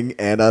singing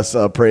and us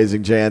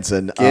praising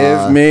Jansen.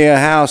 Give me a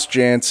house,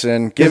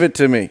 Jansen. Give it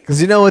to me.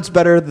 Because you know what's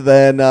better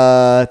than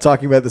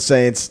talking about the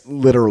Saints?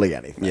 Literally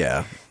anything.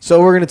 Yeah. So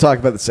we're going to talk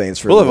about the Saints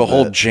for We'll a have a little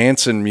whole bit.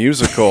 Jansen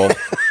musical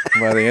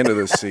by the end of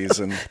this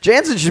season.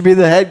 Jansen should be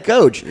the head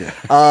coach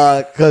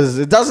because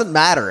it doesn't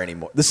matter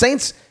anymore. The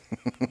Saints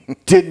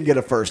didn't get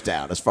a first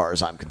down as far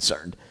as I'm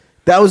concerned.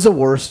 That was the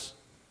worst.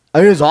 I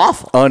mean, it was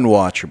awful.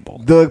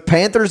 Unwatchable. The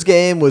Panthers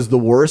game was the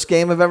worst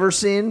game I've ever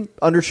seen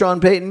under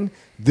Sean Payton.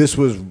 This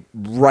was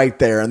right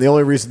there. And the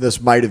only reason this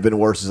might have been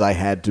worse is I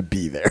had to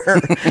be there.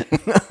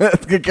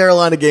 The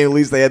Carolina game, at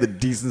least they had the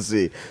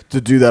decency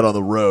to do that on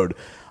the road.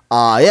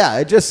 Yeah,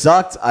 it just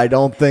sucked. I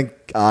don't think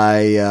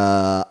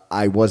I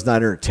was not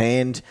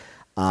entertained.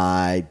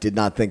 I did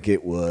not think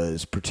it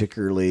was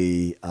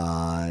particularly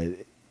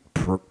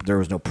there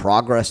was no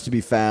progress to be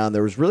found.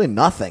 There was really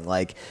nothing.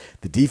 Like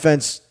the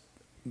defense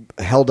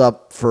held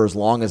up for as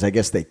long as I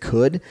guess they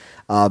could,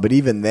 but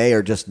even they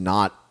are just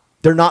not.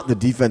 They're not the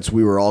defense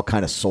we were all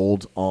kind of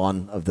sold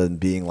on of them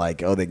being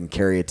like, oh, they can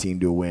carry a team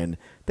to a win.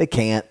 They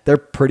can't. They're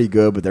pretty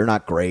good, but they're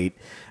not great.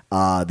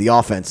 The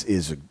offense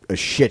is a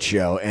shit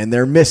show, and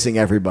they're missing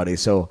everybody.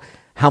 So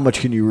how much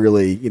can you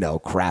really,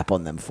 crap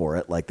on them for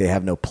it? Like they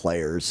have no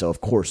players, so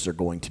of course they're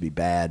going to be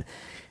bad.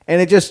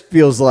 And it just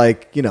feels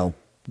like,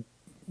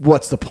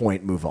 what's the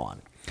point? Move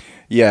on.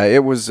 Yeah,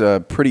 it was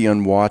pretty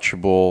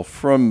unwatchable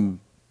from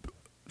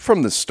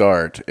the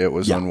start. It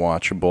was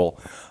unwatchable.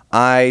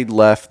 I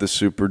left the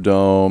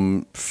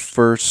Superdome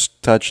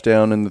first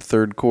touchdown in the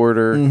third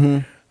quarter. Mm-hmm.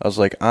 I was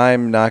like,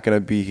 I'm not going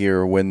to be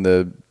here when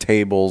the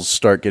tables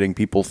start getting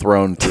people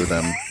thrown through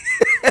them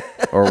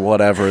or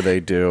whatever they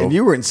do. And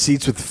you were in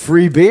seats with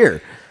free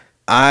beer.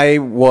 I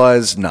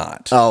was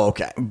not. Oh,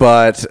 okay.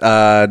 But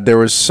there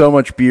was so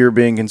much beer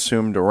being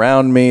consumed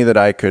around me that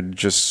I could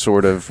just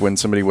sort of, when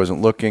somebody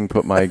wasn't looking,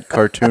 put my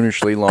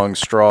cartoonishly long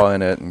straw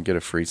in it and get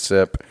a free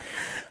sip.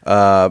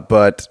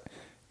 But,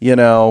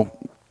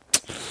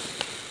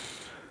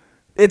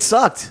 it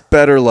sucked.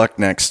 Better luck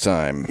next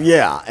time.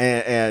 Yeah,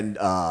 and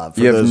for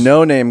you have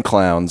no-name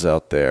clowns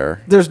out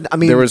there.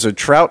 There was a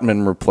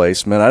Troutman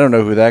replacement. I don't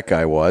know who that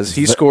guy was.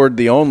 He scored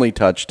the only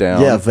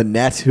touchdown. Yeah,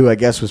 Vanette, who I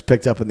guess was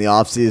picked up in the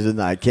offseason.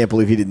 I can't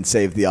believe he didn't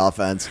save the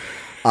offense.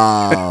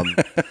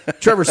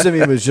 Trevor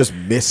Siemian was just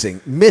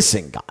missing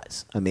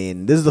guys. I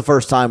mean, this is the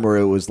first time where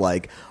it was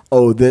like,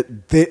 oh,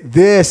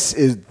 this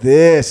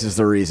is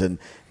the reason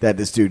that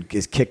this dude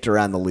is kicked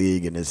around the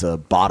league and is a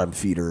bottom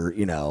feeder,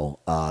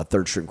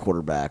 third string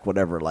quarterback,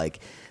 whatever. Like,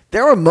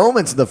 there were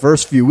moments in the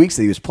first few weeks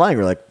that he was playing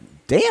where like,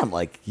 damn,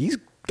 like he's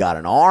got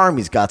an arm,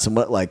 he's got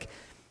some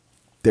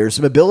there's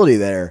some ability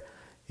there.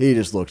 He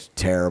just looked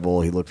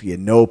terrible. He had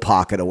no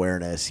pocket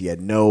awareness. He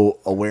had no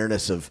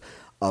awareness of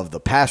the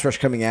pass rush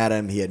coming at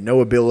him. He had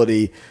no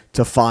ability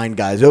to find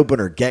guys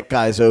open or get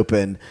guys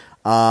open.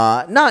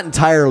 Not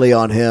entirely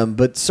on him,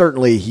 but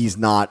certainly he's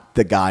not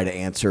the guy to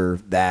answer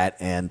that.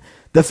 And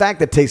the fact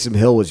that Taysom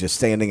Hill was just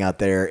standing out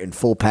there in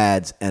full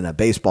pads and a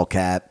baseball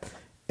cap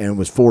and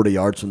was 40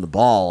 yards from the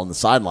ball on the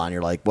sideline,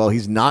 you're like, well,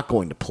 he's not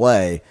going to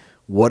play.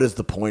 What is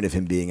the point of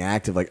him being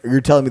active? Like, you're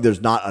telling me there's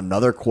not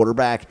another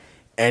quarterback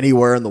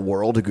anywhere in the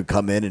world who could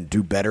come in and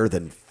do better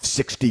than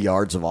 60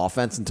 yards of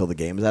offense until the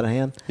game is out of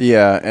hand?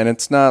 Yeah, and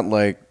it's not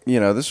like,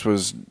 this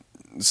was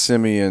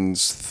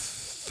Simeon's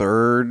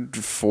third,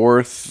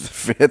 fourth,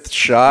 fifth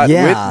shot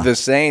with the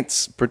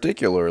Saints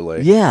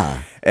particularly.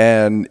 Yeah.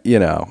 And,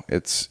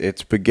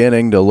 it's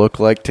beginning to look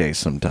like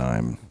Taysom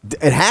time.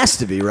 It has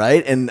to be,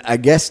 right? And I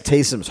guess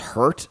Taysom's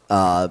hurt.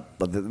 But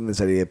they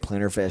said he had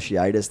plantar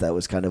fasciitis. That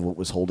was kind of what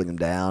was holding him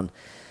down.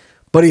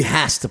 But he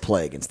has to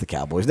play against the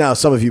Cowboys. Now,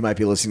 some of you might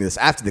be listening to this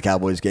after the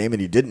Cowboys game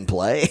and you didn't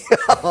play,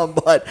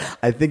 but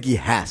I think he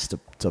has to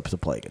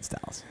play against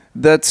Dallas.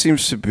 That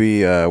seems to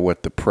be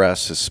what the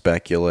press is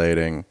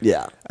speculating.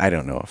 Yeah. I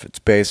don't know if it's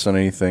based on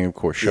anything. Of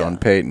course, Sean Yeah.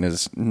 Payton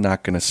is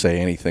not going to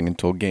say anything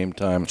until game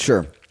time.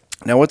 Sure.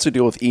 Now, what's the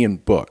deal with Ian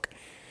Book?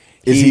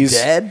 Is he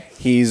dead?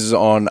 He's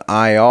on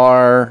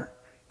IR.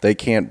 They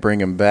can't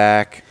bring him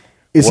back.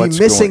 Is What's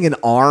he missing going- an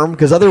arm?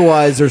 Because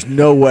otherwise, there's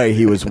no way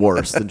he was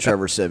worse than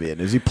Trevor Siemian.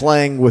 Is he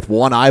playing with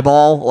one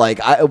eyeball?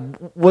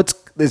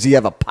 Does he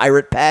have a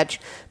pirate patch?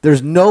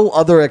 There's no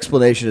other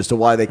explanation as to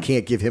why they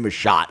can't give him a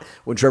shot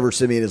when Trevor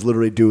Siemian is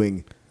literally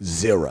doing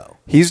zero.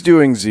 He's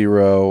doing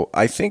zero.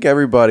 I think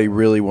everybody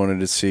really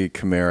wanted to see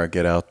Kamara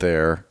get out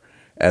there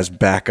as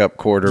backup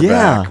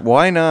quarterback. Yeah.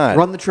 Why not?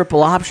 Run the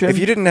triple option. If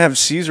you didn't have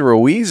Cesar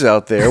Ruiz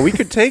out there, we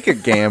could take a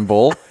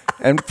gamble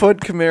and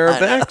put Kamara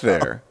back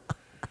there.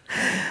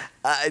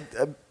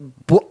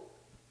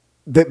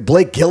 That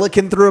Blake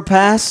Gillikin threw a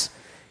pass,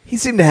 he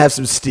seemed to have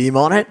some steam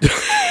on it.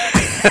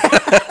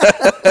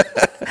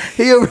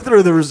 He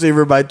overthrew the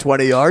receiver by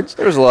 20 yards.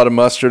 There's a lot of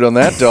mustard on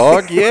that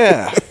dog.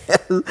 Yeah.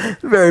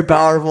 Very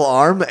powerful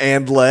arm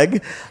and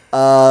leg.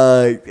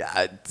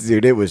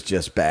 Dude, it was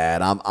just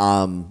bad.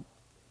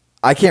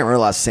 I can't remember the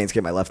last Saints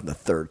game I left in the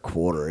third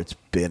quarter. It's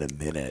been a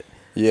minute.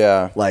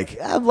 Yeah. Like,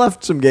 I've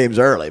left some games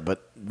early,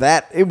 but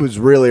it was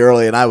really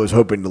early, and I was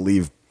hoping to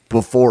leave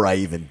before I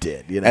even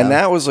did. You know? And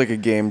that was like a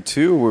game,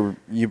 too, where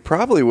you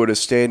probably would have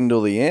stayed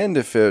until the end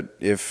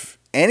if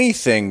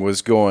anything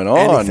was going on.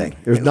 Anything.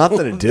 There's nothing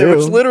to do. There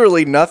was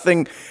literally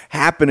nothing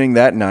happening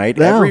that night.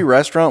 No. Every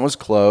restaurant was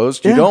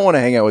closed. You Yeah. don't want to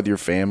hang out with your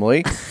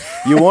family.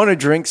 You want to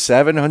drink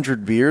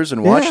 700 beers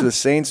and watch Yeah. the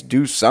Saints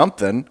do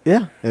something.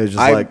 Yeah. It was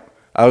just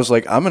I was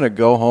like, I'm going to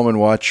go home and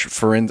watch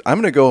I'm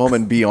going to go home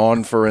and be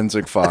on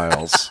Forensic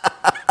Files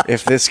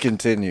if this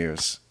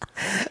continues.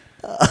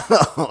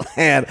 oh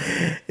man,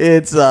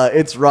 it's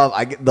rough.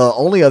 The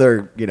only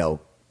other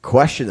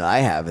question that I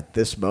have at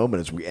this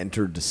moment as we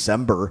enter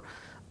December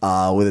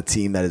with a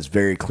team that is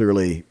very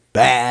clearly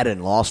bad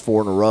and lost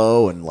 4 in a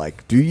row, and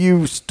do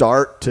you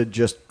start to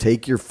just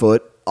take your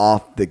foot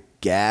off the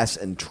gas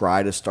and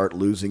try to start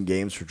losing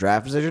games for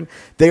draft position?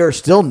 They are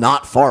still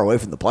not far away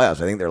from the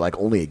playoffs. I think they're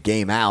only a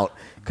game out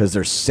because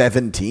there's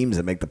 7 teams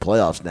that make the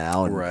playoffs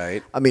now. And,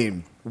 Right. I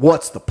mean,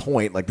 what's the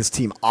point? This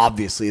team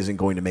obviously isn't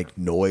going to make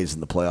noise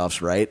in the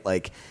playoffs, right?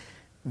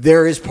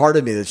 There is part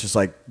of me that's just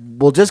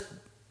well, just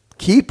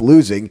keep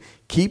losing,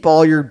 keep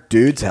all your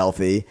dudes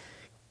healthy,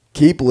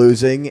 keep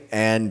losing,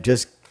 and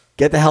just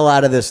get the hell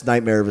out of this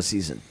nightmare of a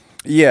season.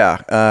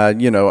 Yeah, a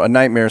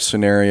nightmare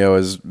scenario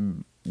is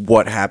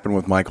what happened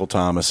with Michael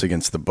Thomas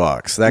against the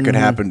Bucks. That could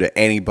happen to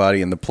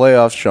anybody in the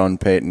playoffs. Sean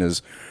Payton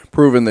has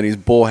proven that he's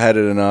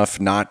bullheaded enough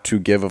not to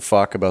give a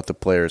fuck about the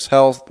player's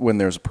health when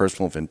there's a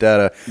personal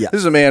vendetta. Yeah. This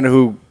is a man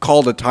who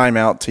called a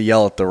timeout to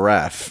yell at the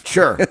ref.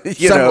 Sure. You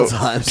Several know,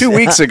 times. 2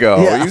 weeks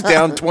ago. Yeah. He was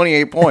down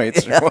 28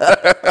 points.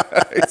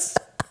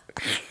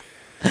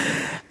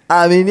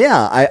 I mean,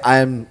 yeah,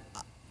 I'm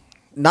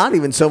not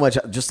even so much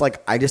just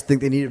I just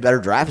think they need a better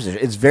draft position.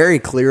 It's very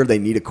clear they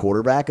need a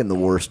quarterback in the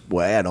worst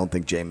way. I don't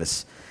think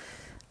Jameis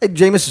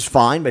is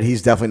fine, but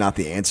he's definitely not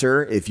the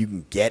answer. If you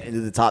can get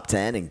into the top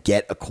 10 and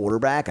get a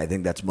quarterback, I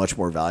think that's much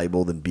more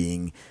valuable than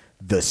being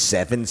the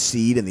 7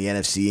 seed in the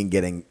NFC and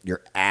getting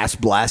your ass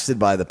blasted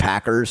by the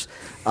Packers,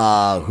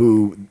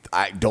 who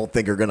I don't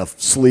think are going to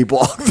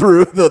sleepwalk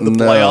through the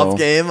playoff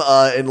game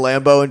in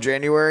Lambeau in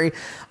January.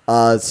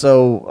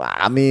 So,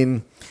 I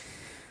mean,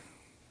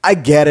 I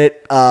get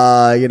it.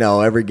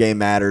 Every game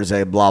matters,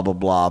 blah, blah,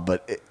 blah.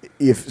 But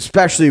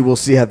especially we'll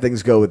see how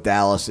things go with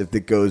Dallas if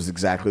it goes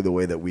exactly the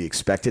way that we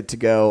expect it to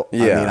go.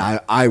 Yeah. I mean,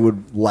 I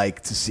would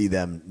like to see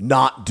them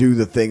not do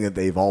the thing that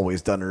they've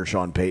always done under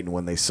Sean Payton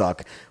when they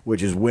suck,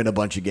 which is win a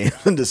bunch of games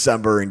in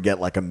December and get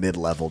a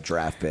mid-level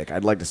draft pick.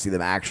 I'd like to see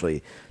them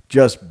actually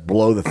just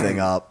blow the thing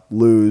up,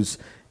 lose,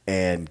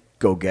 and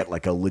go get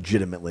a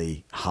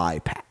legitimately high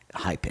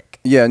pick.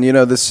 Yeah, and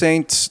the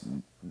Saints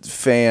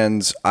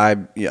fans,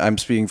 I'm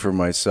speaking for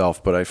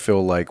myself, but I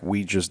feel like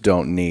we just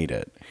don't need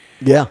it.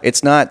 Yeah.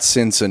 It's not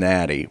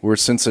Cincinnati, where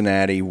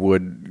Cincinnati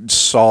would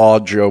saw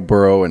Joe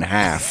Burrow in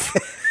half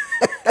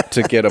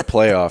to get a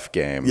playoff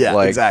game.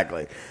 Yeah,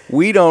 exactly.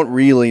 We don't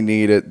really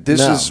need it.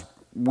 No.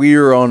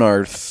 We're on our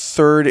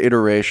 3rd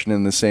iteration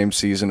in the same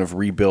season of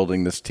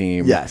rebuilding this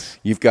team. Yes.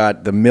 You've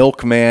got the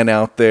milkman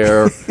out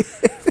there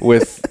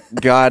with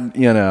they've got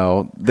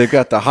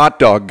the hot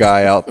dog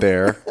guy out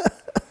there.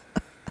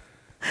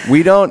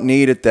 We don't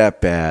need it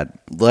that bad.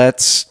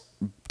 Let's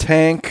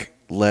tank.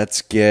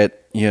 Let's get,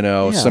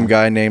 some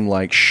guy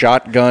named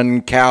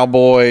Shotgun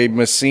Cowboy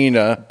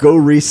Messina. Go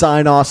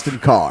re-sign Austin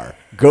Carr.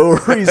 Go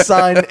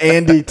re-sign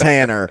Andy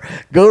Tanner.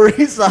 Go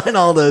re-sign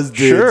all those dudes.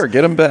 Sure,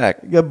 get him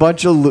back. Go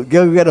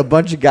get a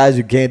bunch of guys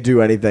who can't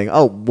do anything.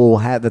 Oh,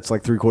 that's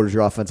 3/4 of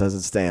your offense as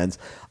it stands.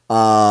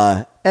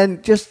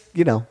 And just,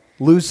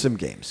 lose some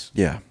games.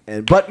 Yeah.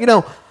 But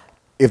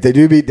if they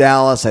do beat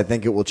Dallas, I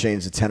think it will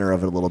change the tenor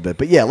of it a little bit.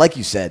 But yeah, like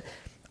you said,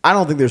 I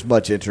don't think there's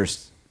much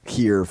interest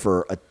here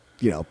for a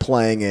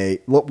playing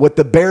what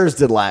the Bears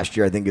did last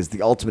year, I think is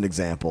the ultimate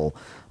example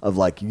of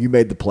like, you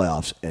made the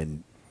playoffs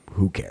and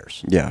who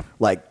cares? Yeah.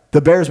 Like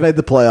the Bears made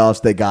the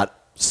playoffs. They got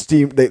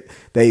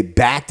they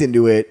backed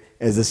into it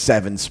as a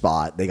 7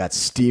 spot. They got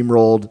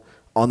steamrolled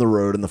on the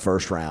road in the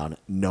first round.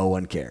 No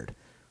one cared.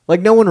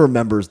 Like, no one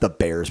remembers the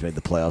Bears made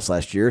the playoffs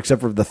last year,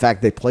 except for the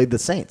fact they played the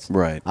Saints.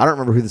 Right. I don't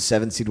remember who the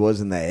 7th seed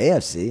was in the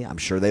AFC. I'm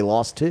sure they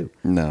lost too.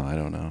 No, I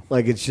don't know.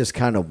 Like, it's just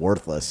kind of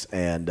worthless.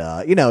 And,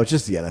 it's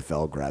just the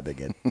NFL grabbing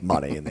it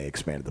money, and they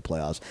expanded the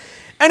playoffs.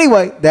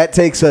 Anyway, that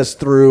takes us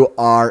through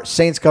our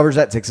Saints coverage.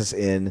 That takes us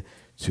in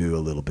to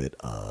a little bit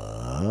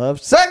of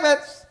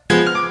segments.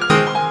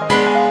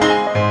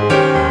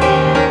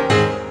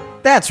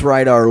 That's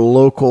right, our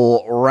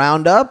local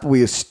roundup.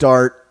 We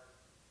start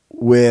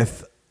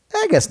with,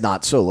 I guess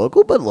not so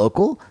local, but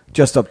local,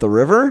 just up the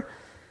river.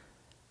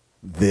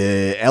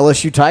 The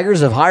LSU Tigers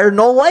have hired an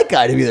old white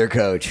guy to be their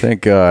coach.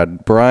 Thank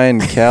God.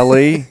 Brian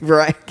Kelly.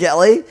 Brian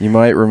Kelly. You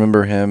might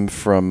remember him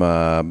from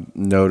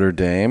Notre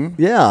Dame.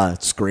 Yeah,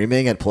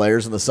 screaming at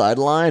players on the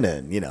sideline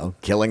and,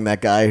 killing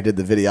that guy who did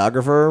the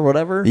videographer or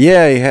whatever.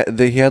 Yeah,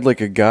 he had like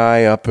a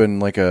guy up in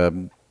like a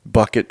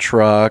bucket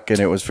truck, and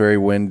it was very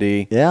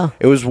windy. Yeah.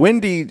 It was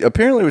windy.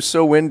 Apparently it was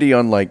so windy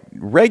on like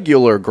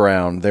regular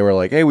ground. They were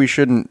like, hey, we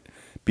shouldn't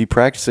be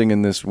practicing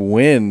in this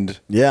wind.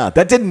 Yeah,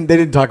 they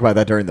didn't talk about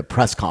that during the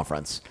press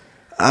conference.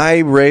 I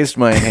raised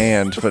my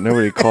hand, but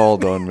nobody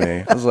called on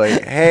me. I was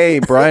like, hey,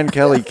 Brian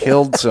Kelly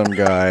killed some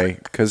guy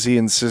because he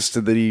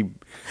insisted that he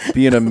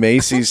be in a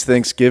Macy's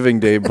Thanksgiving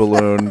Day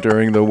balloon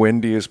during the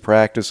windiest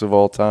practice of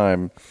all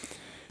time.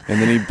 And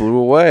then he blew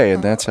away,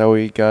 and that's how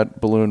he got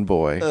Balloon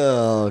Boy.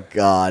 Oh,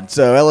 God.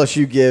 So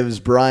LSU gives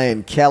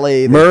Brian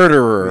Kelly...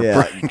 Murderer.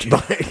 Yeah, Brian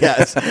Kelly.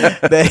 yes.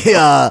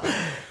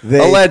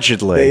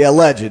 Allegedly.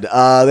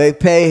 They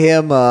pay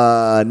him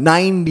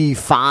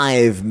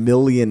 $95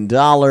 million,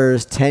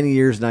 10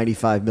 years,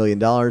 $95 million.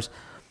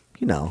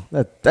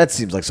 That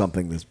seems like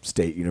something the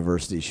state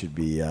university should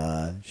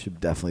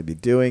definitely be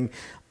doing.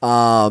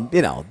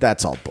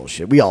 That's all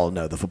bullshit. We all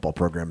know the football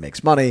program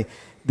makes money.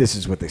 This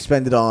is what they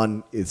spend it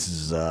on. This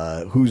is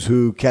who's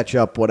who, catch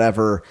up,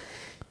 whatever.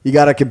 You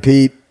got to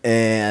compete,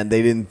 and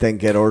they didn't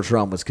think Ed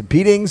Orgeron was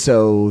competing,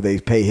 so they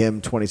pay him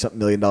 $20-something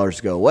million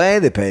to go away.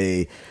 They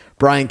pay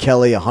Brian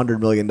Kelly $100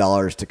 million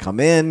to come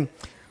in.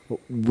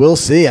 We'll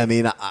see. I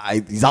mean,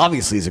 he's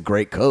obviously a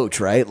great coach,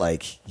 right?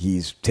 Like,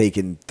 he's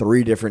taken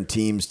 3 different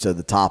teams to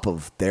the top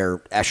of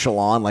their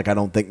echelon. Like, I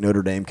don't think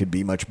Notre Dame could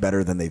be much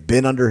better than they've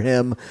been under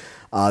him.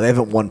 They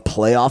haven't won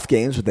playoff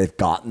games, but they've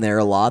gotten there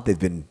a lot. They've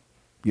been,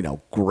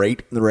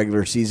 great in the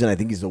regular season. I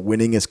think he's the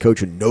winningest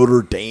coach in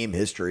Notre Dame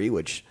history,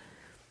 which,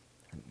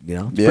 it's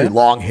a pretty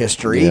long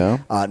history. Yeah.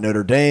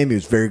 Notre Dame, he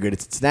was very good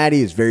at Cincinnati.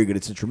 He was very good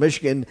at Central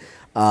Michigan.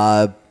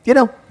 That's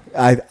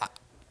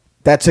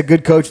a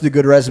good coach with a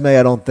good resume.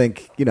 I don't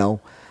think,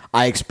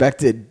 I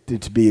expected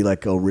it to be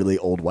like a really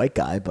old white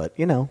guy, but,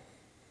 that's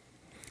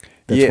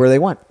where they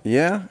went.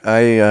 Yeah,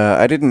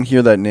 I didn't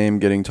hear that name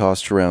getting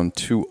tossed around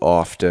too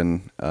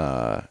often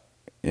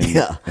in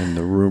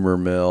the rumor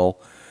mill.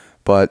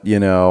 But,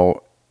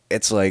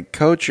 it's like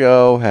Coach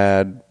O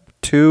had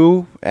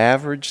 2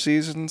 average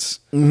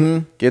seasons,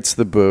 gets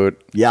the boot.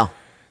 Yeah.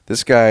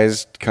 This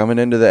guy's coming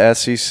into the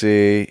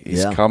SEC.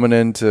 He's coming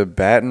into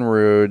Baton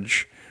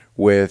Rouge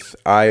with,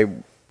 a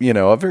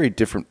very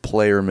different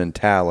player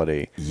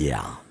mentality.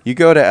 Yeah. You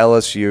go to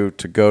LSU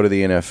to go to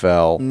the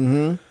NFL.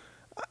 Mm-hmm.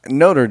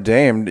 Notre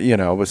Dame,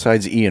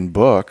 besides Ian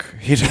Book,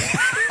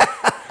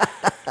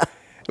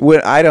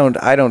 I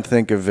don't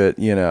think of it,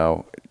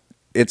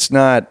 it's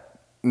not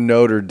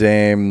Notre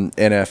Dame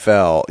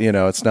NFL.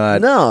 It's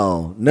not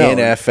no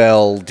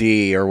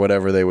NFLD or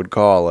whatever they would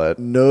call it.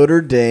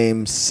 Notre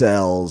Dame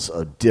sells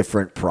a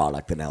different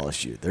product than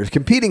LSU. They're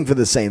competing for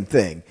the same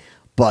thing,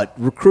 but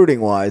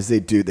recruiting-wise,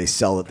 they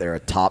sell that they're a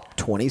top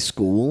 20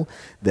 school.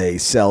 They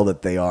sell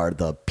that they are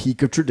the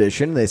peak of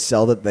tradition. They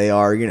sell that they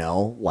are,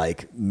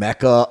 like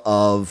Mecca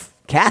of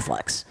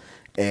Catholics.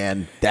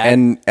 And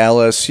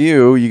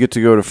LSU, you get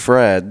to go to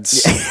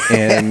Fred's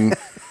and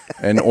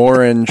an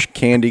orange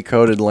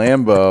candy-coated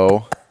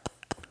Lambo.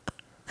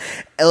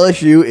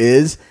 LSU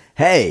is,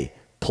 hey,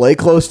 play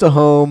close to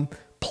home,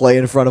 play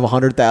in front of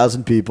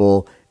 100,000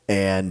 people,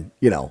 and,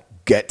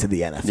 get to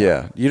the NFL.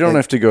 Yeah, you don't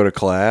have to go to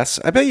class.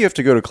 I bet you have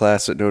to go to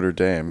class at Notre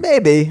Dame.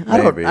 Maybe. I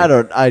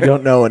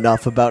don't know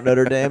enough about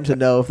Notre Dame to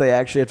know if they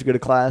actually have to go to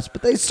class,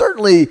 but they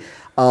certainly,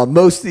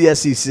 most of the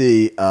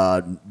SEC,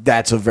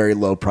 that's a very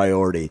low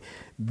priority.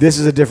 This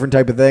is a different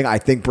type of thing. I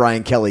think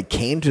Brian Kelly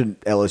came to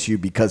LSU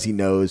because he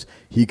knows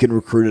he can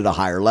recruit at a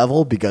higher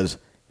level, because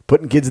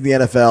putting kids in the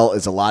NFL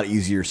is a lot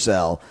easier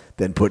sell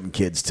than putting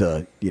kids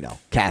to,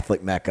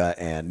 Catholic Mecca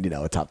and,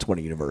 a top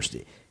 20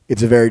 university.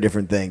 It's a very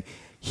different thing.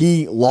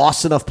 He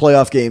lost enough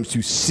playoff games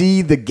to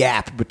see the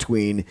gap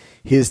between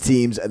his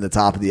teams and the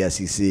top of the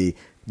SEC.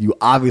 You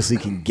obviously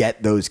can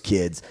get those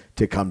kids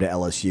to come to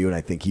LSU, and I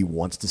think he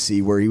wants to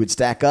see where he would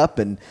stack up.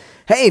 And,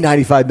 hey,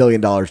 $95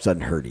 million doesn't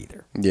hurt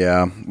either.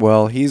 Yeah,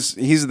 well,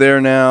 he's there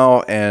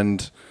now,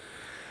 and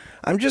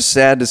I'm just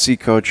sad to see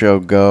Coach O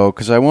go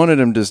because I wanted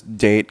him to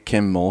date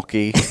Kim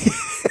Mulkey.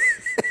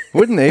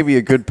 Wouldn't they be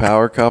a good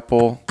power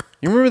couple?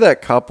 You remember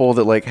that couple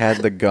that like had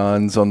the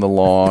guns on the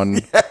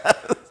lawn,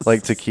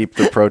 like to keep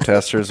the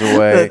protesters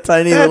away? That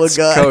tiny That's little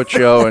guy. Coach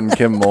O and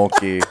Kim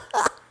Mulkey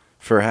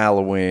for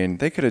Halloween.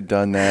 They could have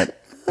done that.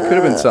 Could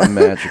have been something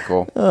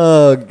magical.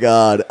 Oh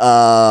God!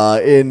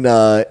 In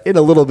a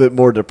little bit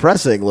more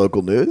depressing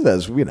local news,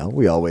 as you know,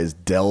 we always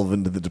delve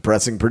into the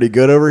depressing pretty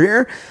good over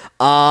here.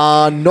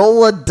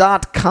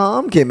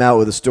 NOLA.com came out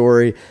with a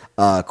story,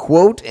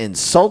 quote,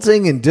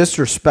 insulting and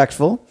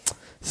disrespectful.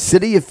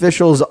 City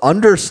officials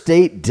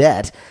understate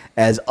debt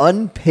as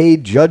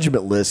unpaid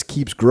judgment list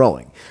keeps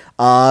growing.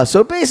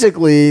 So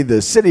basically,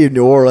 the city of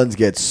New Orleans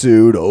gets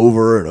sued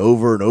over and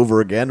over and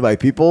over again by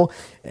people,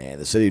 and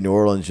the city of New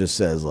Orleans just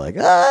says like,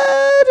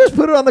 just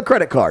put it on the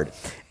credit card,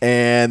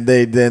 and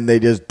they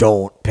just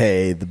don't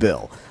pay the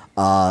bill.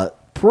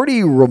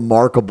 Pretty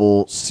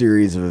remarkable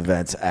series of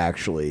events,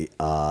 actually.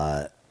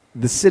 The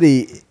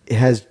city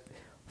has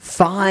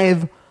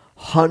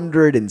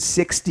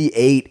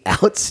 568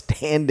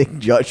 outstanding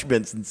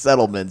judgments and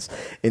settlements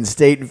in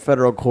state and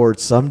federal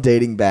courts, some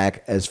dating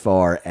back as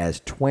far as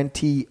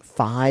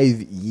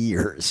 25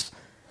 years.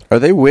 Are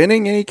they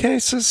winning any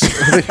cases?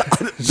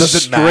 Does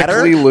it matter?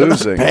 Strictly They're not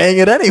losing. paying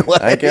it anyway.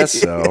 I guess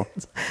so.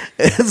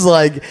 It's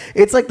like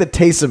the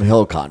Taysom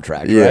Hill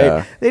contract, Yeah.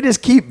 right? They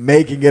just keep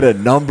making it a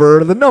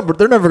number. The number,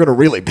 they're never going to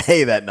really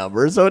pay that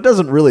number, so it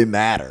doesn't really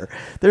matter.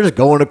 They're just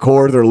going to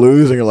court, they're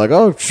losing. You're like,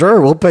 oh,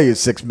 sure, we'll pay you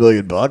 $6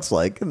 million,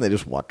 like, and they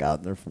just walk out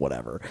and they're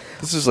whatever.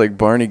 This is like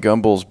Barney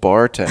Gumbel's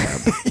bar tab.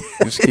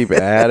 Just keep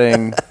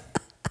adding.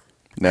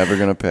 Never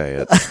going to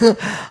pay it.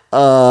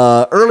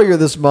 Earlier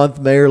this month,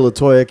 Mayor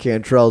LaToya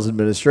Cantrell's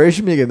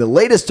administration began the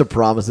latest to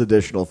promise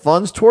additional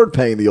funds toward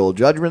paying the old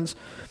judgments.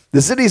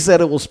 The city said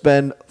it will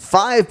spend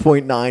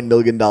 $5.9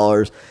 million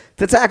to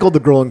tackle the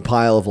growing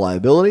pile of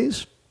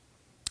liabilities.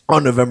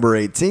 On November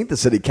 18th, the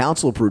city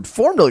council approved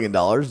 $4 million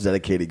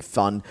dedicating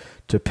fund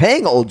to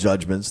paying old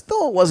judgments,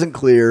 though it wasn't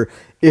clear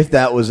if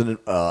that was an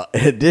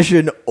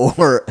addition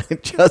or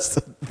just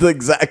the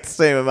exact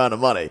same amount of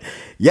money.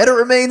 Yet it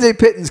remains a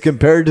pittance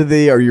compared to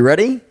the, are you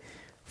ready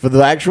for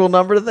the actual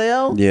number that they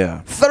owe?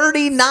 Yeah.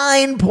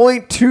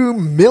 $39.2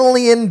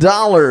 million,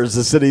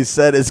 the city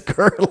said, is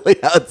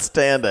currently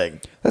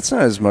outstanding. That's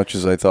not as much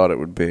as I thought it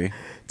would be.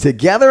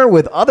 Together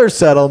with other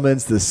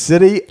settlements, the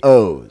city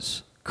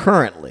owes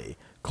currently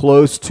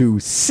close to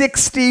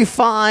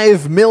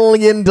 $65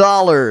 million,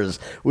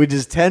 which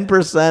is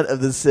 10% of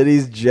the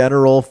city's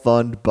general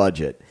fund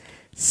budget.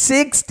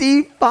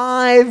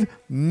 $65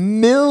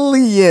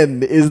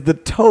 million is the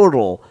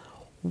total.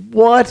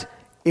 What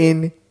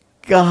in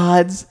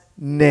God's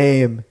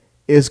name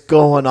is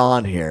going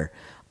on here?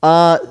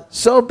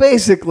 So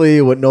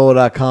basically what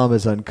NOLA.com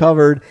has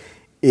uncovered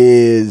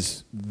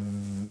is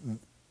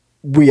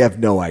we have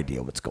no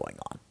idea what's going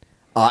on.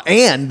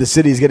 And the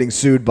city is getting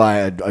sued by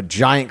a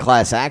giant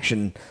class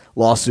action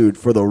lawsuit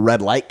for the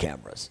red light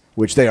cameras,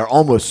 which they are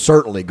almost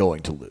certainly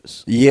going to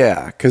lose.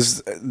 Yeah,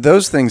 because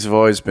those things have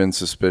always been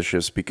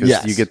suspicious because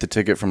Yes. you get the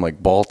ticket from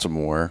like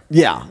Baltimore.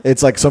 Yeah,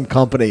 it's like some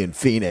company in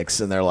Phoenix,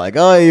 and they're like,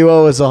 oh, you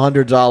owe us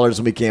 $100,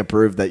 and we can't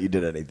prove that you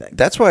did anything.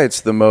 That's why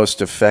it's the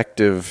most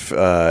effective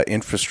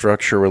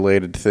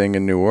infrastructure-related thing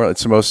in New Orleans.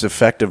 It's the most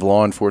effective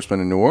law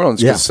enforcement in New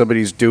Orleans because Yeah.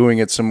 somebody's doing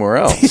it somewhere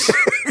else.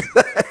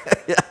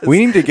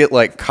 We need to get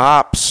like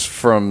cops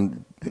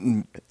from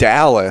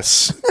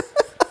Dallas.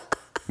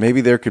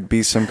 Maybe there could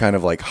be some kind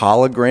of like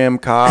hologram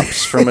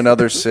cops from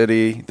another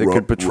city that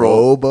could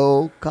patrol.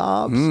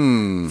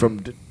 RoboCops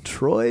from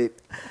Detroit.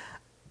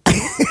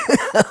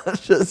 I'm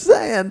just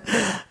saying.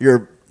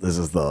 This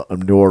is the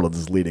New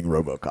Orleans' leading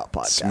RoboCop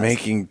podcast. It's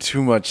making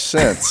too much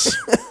sense.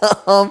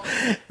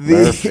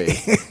 Murphy.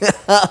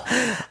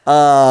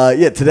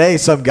 Today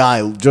some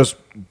guy just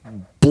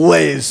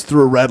blazed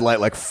through a red light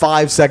like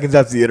 5 seconds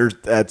after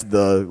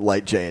the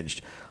light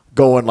changed,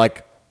 going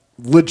like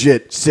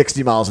legit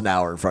 60 miles an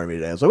hour in front of me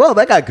today. I was like, well,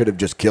 that guy could have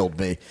just killed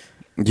me.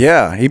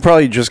 Yeah, he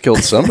probably just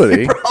killed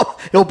somebody.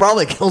 He'll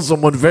probably kill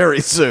someone very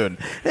soon.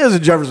 It was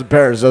in Jefferson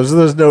Parish, though, so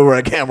there's no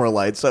red camera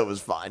light, so it was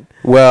fine.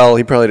 Well,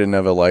 he probably didn't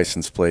have a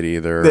license plate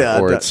either.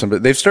 Yeah, or it's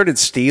somebody. They've started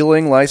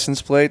stealing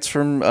license plates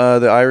from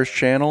the Irish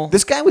Channel.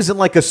 This guy was in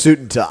like a suit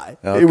and tie.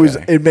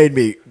 Okay. It made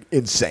me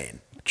insane.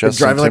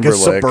 Justin driving like a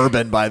Timberlake.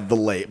 Suburban by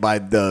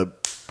the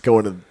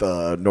going to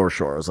the North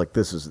Shore. I was like,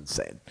 this is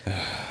insane.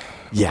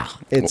 Yeah,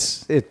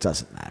 it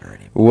doesn't matter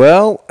anymore.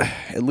 Well,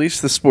 at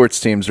least the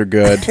sports teams are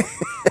good.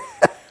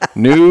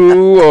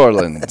 New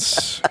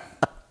Orleans.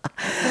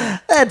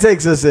 That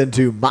takes us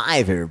into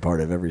my favorite part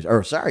of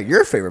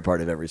your favorite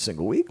part of every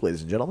single week,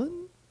 ladies and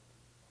gentlemen.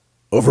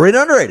 Overrated,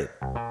 underrated.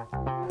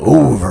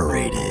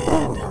 Overrated.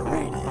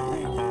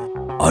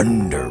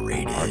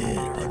 Underrated.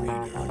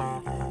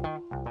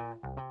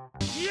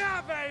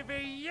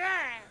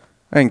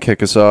 I can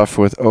kick us off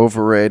with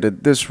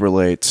overrated. This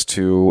relates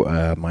to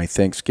my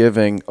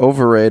Thanksgiving.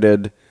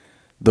 Overrated,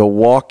 the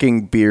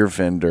walking beer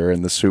vendor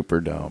in the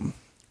Superdome.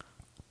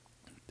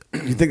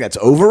 You think that's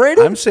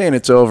overrated? I'm saying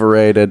it's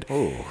overrated.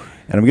 Ooh.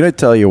 And I'm going to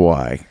tell you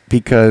why.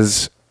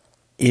 Because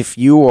if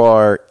you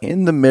are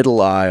in the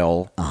middle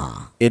aisle,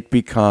 it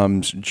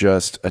becomes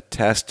just a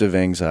test of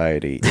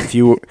anxiety.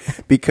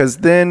 Because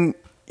then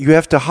you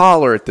have to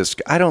holler at this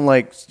guy. I don't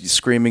like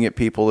screaming at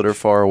people that are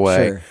far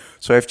away. Sure.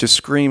 So I have to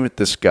scream at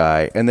this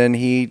guy, and then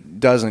he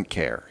doesn't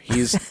care.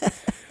 He's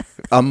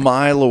a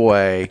mile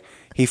away.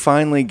 He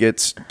finally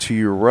gets to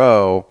your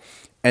row,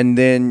 and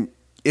then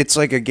it's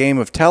like a game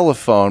of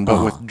telephone,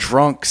 but with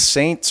drunk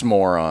Saints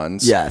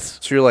morons. Yes.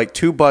 So you're like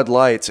 2 Bud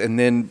Lights, and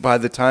then by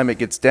the time it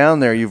gets down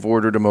there, you've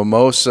ordered a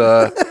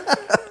mimosa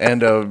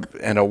and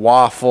a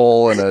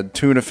waffle and a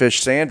tuna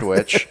fish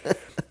sandwich,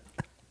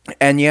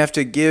 and you have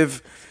to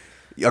give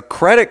a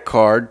credit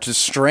card to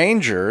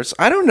strangers.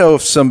 I don't know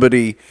if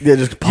somebody,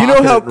 just you know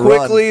pocket how it and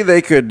quickly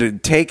they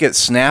could take it,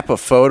 snap a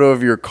photo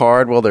of your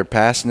card while they're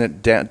passing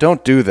it down.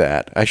 Don't do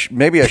that.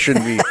 Maybe I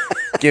shouldn't be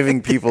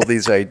giving people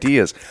these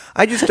ideas.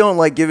 I just don't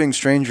like giving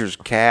strangers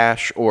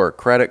cash or a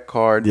credit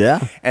card.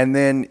 Yeah. And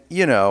then,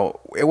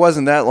 it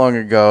wasn't that long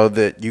ago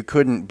that you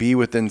couldn't be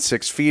within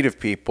 6 feet of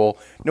people.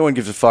 No one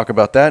gives a fuck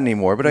about that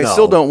anymore. But I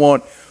still don't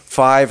want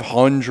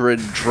 500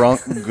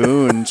 drunk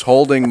goons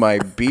holding my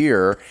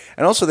beer.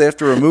 And also they have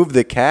to remove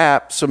the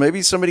cap. So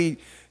maybe somebody,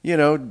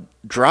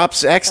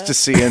 drops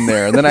ecstasy in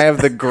there. And then I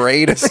have the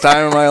greatest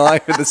time of my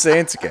life at the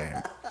Saints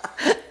game.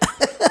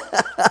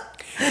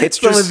 It's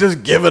Someone's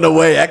just giving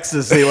away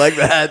ecstasy like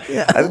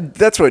that.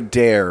 That's what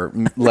Dare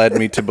led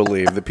me to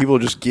believe, that people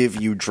just give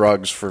you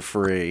drugs for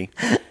free,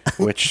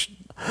 which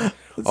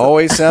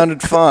always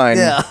sounded fine.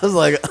 Yeah, I was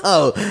like,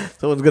 oh,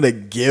 someone's going to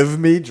give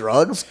me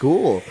drugs?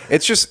 Cool.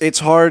 It's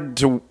hard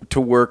to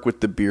work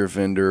with the beer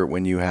vendor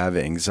when you have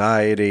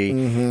anxiety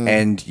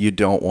and you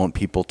don't want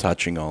people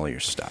touching all your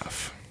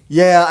stuff.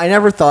 Yeah, I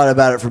never thought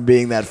about it from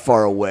being that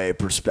far away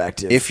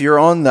perspective. If you're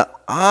on the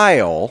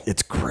aisle,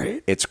 it's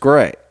great. It's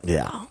great.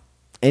 Yeah.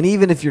 And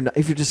even if you're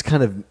just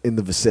kind of in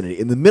the vicinity,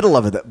 in the middle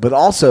of it, but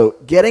also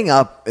getting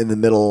up in the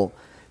middle,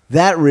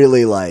 that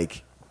really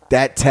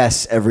that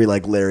tests every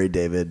Larry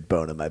David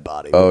bone in my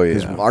body. Oh, yeah.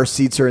 Because our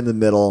seats are in the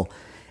middle,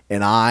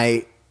 and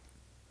I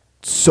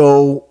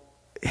so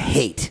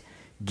hate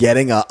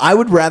getting up. I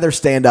would rather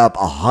stand up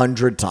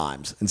 100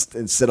 times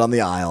and sit on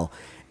the aisle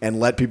and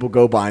let people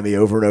go by me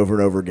over and over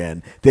and over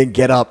again than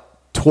get up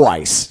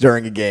twice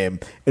during a game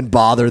and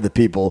bother the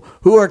people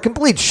who are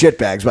complete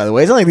shitbags, by the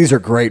way. It's not like these are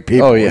great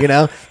people, Oh,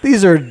 yeah.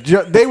 These are,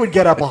 they would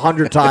get up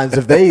 100 times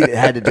if they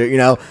had to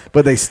do,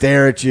 but they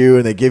stare at you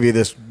and they give you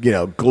this,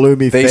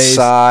 gloomy They face.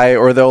 sigh,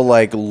 or they'll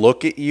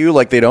look at you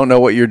like they don't know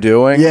what you're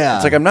doing. Yeah.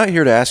 It's like, I'm not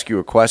here to ask you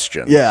a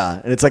question.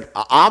 Yeah. And it's like,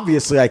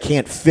 obviously I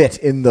can't fit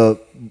in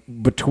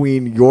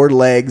between your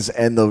legs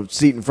and the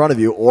seat in front of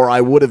you, or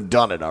I would have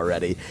done it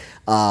already.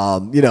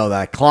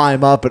 That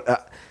climb up.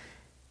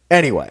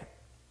 Anyway.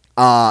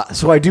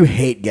 So I do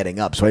hate getting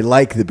up. So I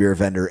like the beer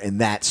vendor in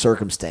that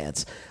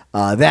circumstance.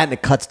 That and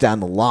it cuts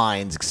down the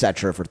lines,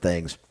 etc. for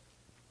things.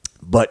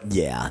 But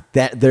yeah,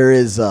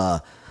 there's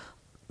a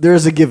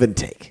give and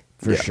take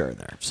for sure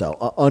there.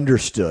 So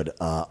understood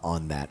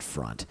on that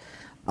front.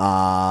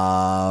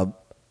 I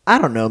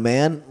don't know,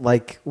 man.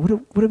 What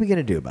are we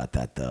gonna do about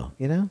that though?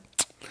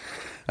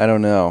 I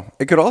don't know.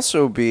 It could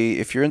also be,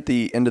 if you're at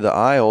the end of the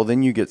aisle,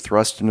 then you get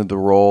thrust into the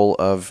role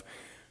of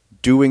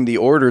doing the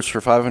orders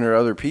for 500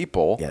 other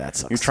people. Yeah, that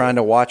sucks. You're trying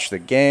to watch the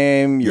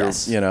game.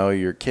 Yes.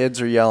 Your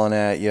kids are yelling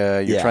at you.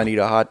 You're trying to eat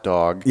a hot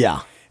dog.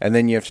 Yeah. And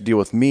then you have to deal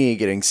with me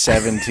getting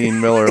 17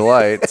 Miller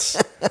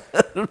Lights.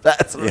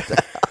 That's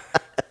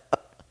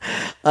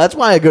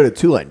why I go to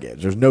two-lane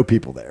games. There's no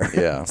people there.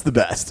 Yeah. It's the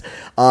best.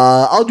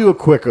 I'll do a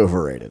quick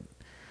overrated.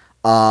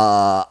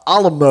 A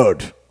la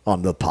mode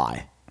on the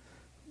pie.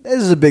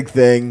 This is a big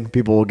thing.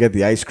 People will get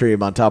the ice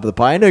cream on top of the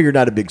pie. I know you're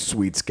not a big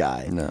sweets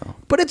guy. No.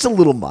 But it's a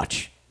little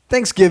much.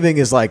 Thanksgiving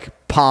is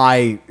like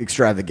pie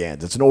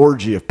extravaganza. It's an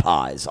orgy of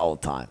pies all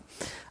the time.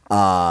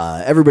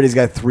 Everybody's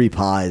got 3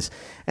 pies,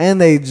 and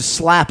they just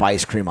slap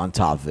ice cream on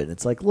top of it. And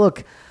it's like,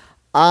 look,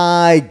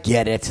 I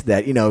get it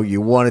that,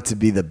 you want it to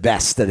be the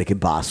best that it can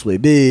possibly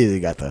be. You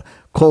got the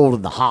cold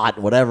and the hot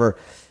and whatever.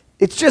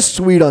 It's just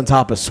sweet on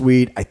top of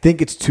sweet. I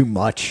think it's too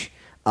much.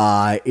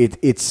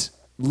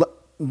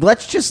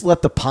 Let's just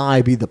let the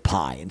pie be the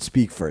pie and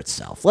speak for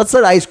itself. Let's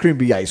let ice cream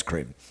be ice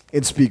cream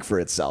and speak for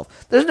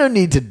itself. There's no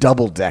need to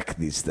double deck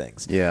these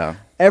things. Yeah.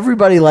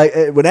 Everybody,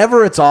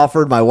 whenever it's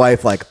offered, my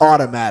wife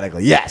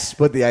automatically, yes,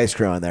 put the ice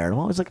cream on there. And I'm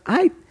always like,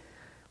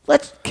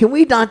 can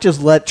we not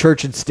just let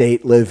church and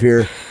state live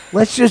here?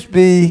 Let's just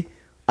be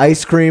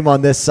ice cream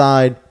on this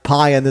side,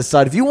 pie on this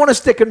side. If you want to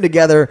stick them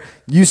together,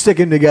 you stick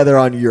them together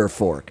on your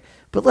fork.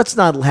 But let's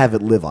not have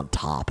it live on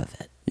top of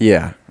it.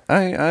 Yeah.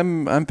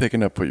 I'm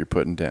picking up what you're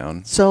putting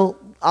down. So,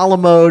 a la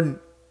mode,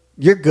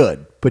 you're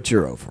good, but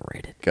you're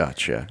overrated.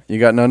 Gotcha. You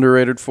got an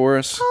underrated for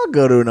us? I'll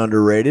go to an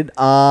underrated.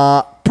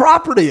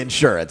 Property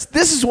insurance.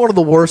 This is one of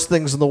the worst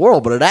things in the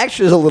world, but it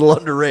actually is a little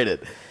underrated.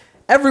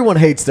 Everyone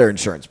hates their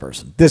insurance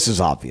person. This is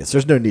obvious.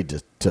 There's no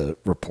need to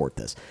report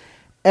this.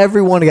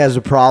 Everyone has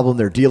a problem.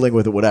 They're dealing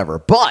with it, whatever.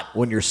 But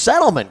when your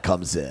settlement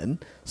comes in,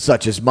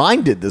 such as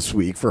mine did this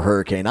week for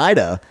Hurricane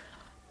Ida,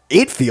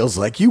 it feels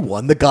like you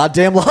won the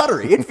goddamn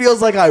lottery. It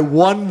feels like I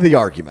won the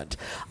argument.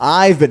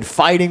 I've been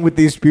fighting with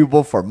these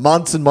people for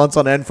months and months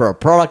on end for a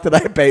product that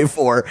I pay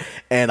for,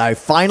 and I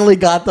finally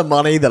got the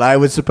money that I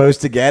was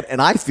supposed to get,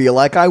 and I feel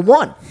like I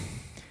won.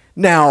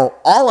 Now,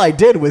 all I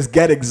did was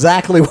get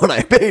exactly what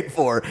I paid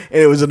for,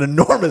 and it was an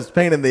enormous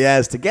pain in the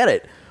ass to get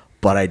it.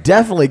 But I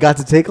definitely got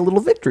to take a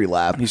little victory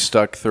lap. You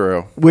stuck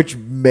through. Which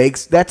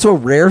that's a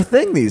rare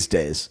thing these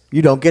days.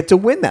 You don't get to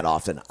win that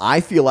often.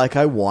 I feel like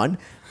I won.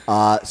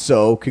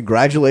 So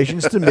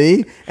congratulations to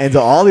me and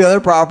to all the other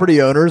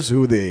property owners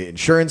who the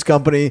insurance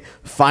company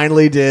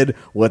finally did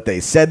what they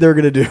said they were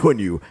going to do when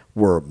you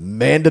were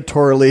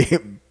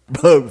mandatorily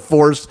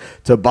forced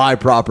to buy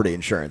property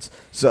insurance.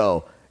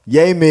 So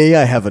yay me,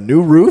 I have a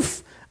new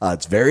roof.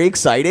 It's very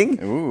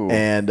exciting. Ooh.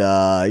 And,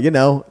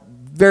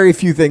 very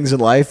few things in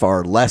life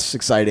are less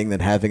exciting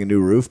than having a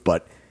new roof,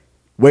 but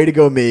way to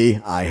go me.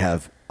 I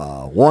have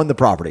won the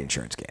property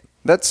insurance game.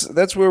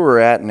 That's where we're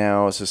at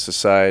now as a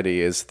society,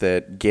 is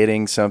that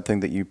getting something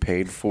that you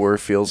paid for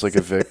feels like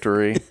a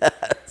victory.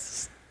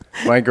 Yes.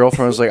 My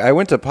girlfriend was like, I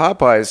went to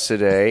Popeyes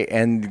today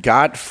and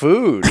got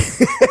food.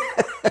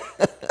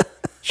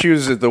 She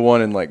was at the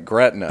one in like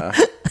Gretna.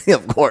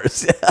 Of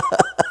course. Yeah.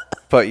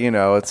 But,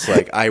 it's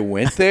like, I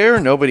went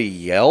there. Nobody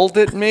yelled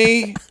at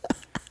me.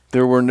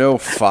 There were no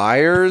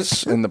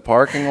fires in the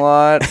parking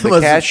lot.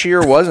 The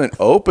cashier wasn't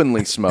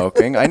openly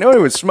smoking. I know he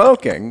was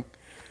smoking,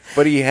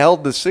 but he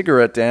held the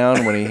cigarette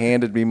down when he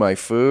handed me my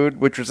food,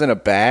 which was in a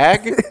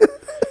bag.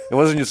 It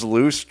wasn't just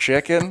loose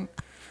chicken.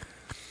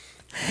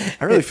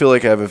 I really feel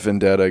like I have a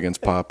vendetta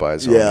against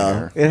Popeyes over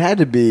here. It had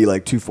to be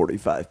like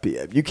 2:45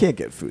 p.m. You can't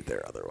get food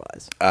there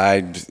otherwise.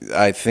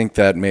 I think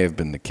that may have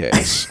been the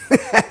case. It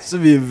has to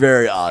be a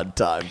very odd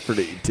time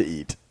to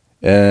eat.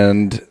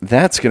 And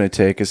that's going to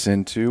take us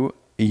into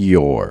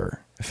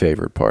your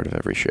favorite part of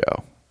every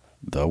show,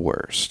 the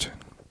worst.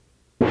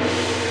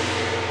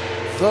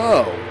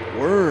 The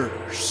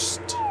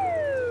worst.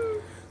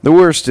 The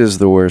worst is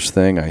the worst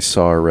thing I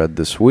saw or read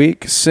this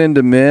week. Send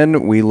them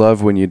in. We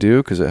love when you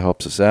do because it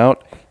helps us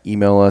out.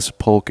 Email us,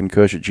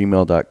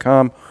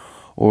 polkandkush@gmail.com,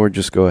 or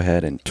just go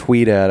ahead and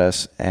tweet at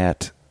us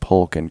at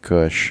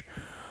polkandkush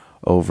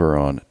over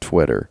on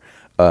Twitter.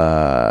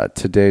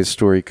 Today's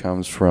story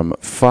comes from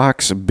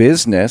Fox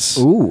Business.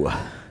 Ooh.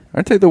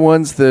 Aren't they the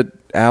ones that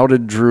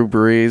outed Drew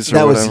Brees or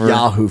that whatever? Was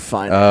Yahoo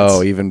Finance.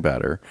 Oh, even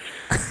better.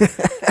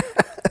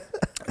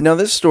 Now,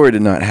 this story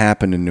did not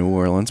happen in New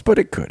Orleans, but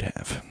it could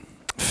have.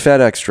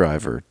 FedEx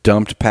driver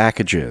dumped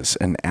packages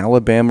in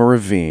Alabama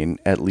ravine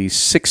at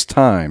least 6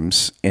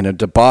 times in a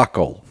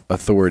debacle,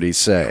 authorities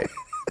say.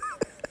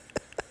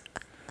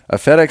 A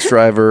FedEx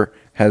driver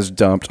has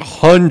dumped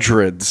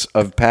hundreds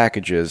of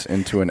packages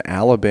into an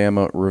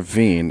Alabama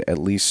ravine at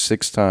least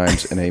 6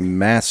 times in a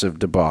massive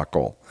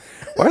debacle.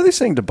 Why are they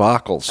saying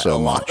debacle so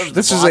much?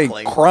 This is a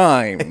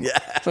crime. Yeah.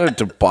 It's not a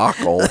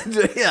debacle.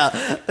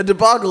 Yeah, a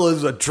debacle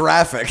is a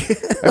traffic.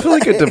 I feel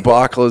like a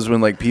debacle is when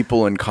like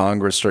people in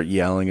Congress start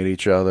yelling at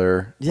each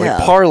other. Yeah.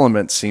 Like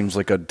Parliament seems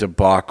like a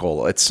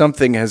debacle. It's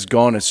something has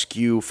gone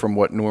askew from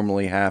what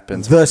normally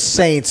happens. The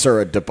Saints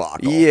are a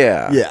debacle.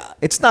 Yeah. Yeah.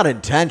 It's not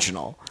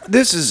intentional.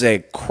 This is a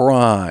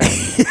crime,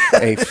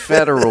 a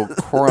federal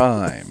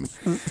crime.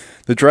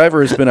 The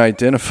driver has been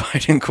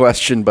identified and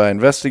questioned by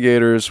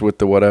investigators with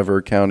the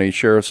whatever county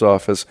sheriff's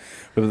office,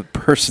 but the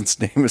person's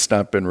name has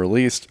not been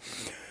released.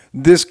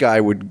 This guy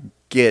would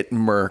get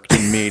murked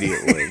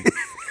immediately.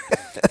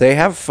 They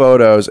have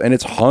photos, and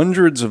it's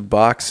hundreds of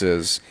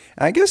boxes.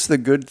 I guess the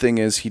good thing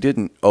is he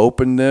didn't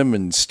open them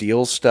and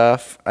steal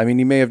stuff. I mean,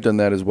 he may have done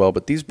that as well,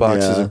 but these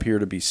boxes appear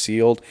to be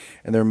sealed,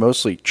 and they're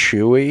mostly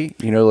Chewy,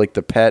 like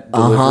the pet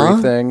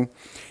delivery thing.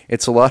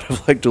 It's a lot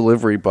of like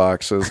delivery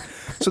boxes.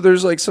 So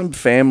there's like some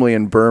family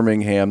in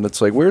Birmingham that's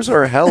like, where's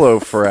our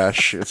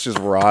HelloFresh? It's just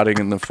rotting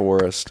in the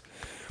forest.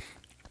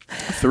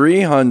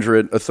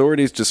 300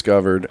 authorities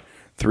discovered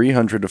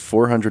 300 to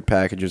 400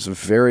 packages of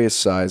various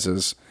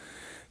sizes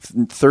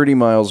 30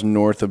 miles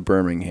north of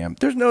Birmingham.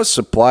 There's no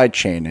supply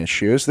chain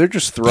issues. They're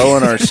just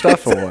throwing our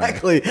stuff away.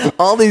 Exactly.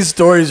 All these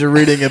stories you're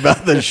reading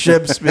about the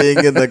ships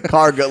being in the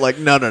cargo, like,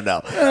 no.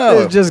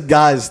 It's just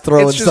guys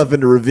throwing stuff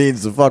into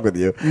ravines to fuck with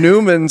you.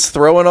 Newman's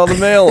throwing all the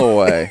mail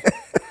away.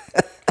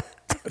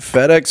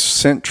 FedEx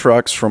sent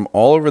trucks from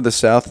all over the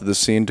south of the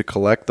scene to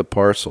collect the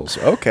parcels.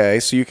 Okay,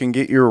 so you can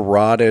get your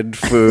rotted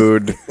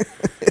food.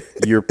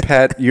 Your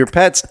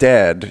pet's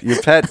dead.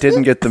 Your pet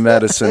didn't get the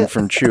medicine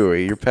from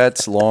Chewy. Your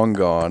pet's long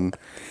gone.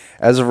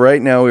 As of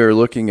right now, we are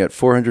looking at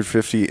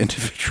 450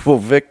 individual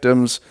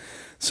victims,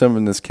 some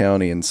in this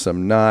county and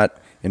some not.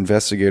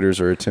 Investigators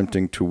are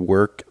attempting to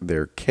work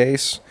their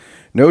case.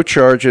 No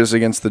charges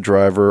against the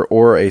driver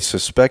or a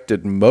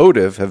suspected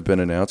motive have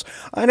been announced.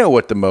 I know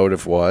what the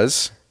motive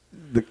was.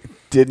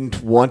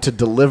 Didn't want to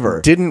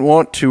deliver. Didn't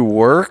want to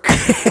work.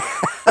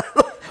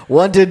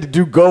 Wanted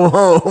to go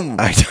home.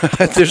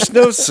 There's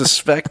no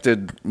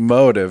suspected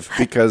motive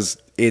because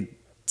it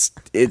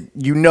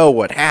you know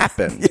what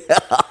happened.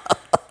 Yeah.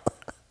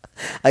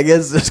 I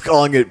guess just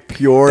calling it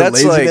pure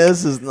That's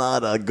laziness is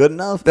not good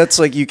enough. That's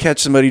like you catch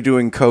somebody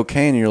doing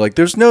cocaine and you're like,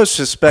 there's no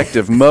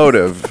suspective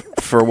motive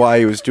for why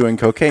he was doing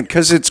cocaine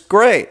because it's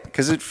great,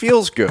 because it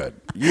feels good.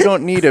 You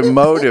don't need a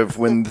motive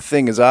when the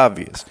thing is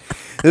obvious.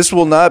 This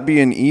will not be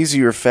an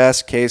easy or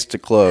fast case to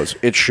close.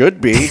 It should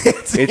be.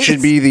 It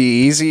should be the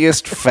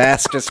easiest,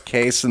 fastest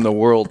case in the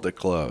world to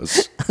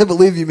close. I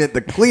believe you meant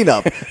the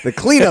cleanup. The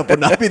cleanup would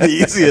not be the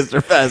easiest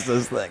or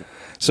fastest thing.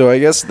 So I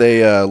guess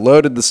they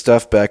loaded the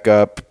stuff back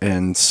up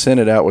and sent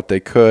it out what they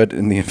could.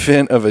 In the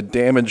event of a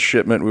damaged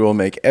shipment, we will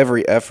make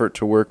every effort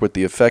to work with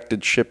the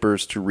affected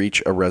shippers to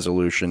reach a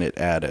resolution, it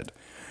added.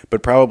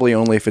 But probably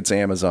only if it's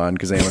Amazon,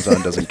 because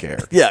Amazon doesn't care.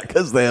 Yeah,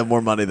 because they have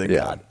more money than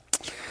God.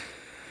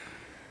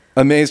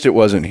 Amazed it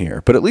wasn't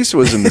here, but at least it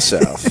was in the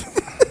South.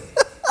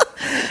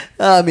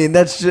 I mean,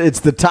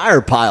 it's the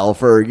tire pile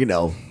for,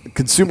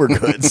 consumer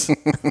goods.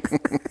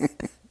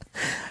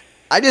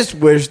 I just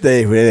wish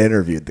they had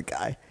interviewed the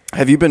guy.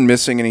 Have you been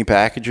missing any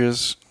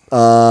packages?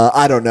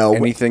 I don't know.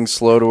 Anything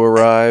slow to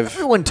arrive?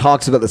 Everyone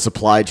talks about the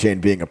supply chain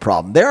being a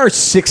problem. There are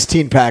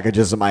 16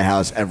 packages in my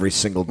house every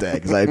single day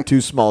because I have 2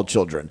 small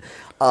children.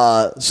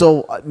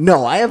 So,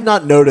 no, I have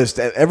not noticed.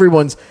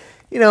 Everyone's,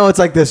 it's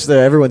like this.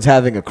 Everyone's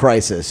having a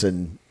crisis,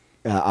 and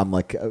I'm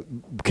like,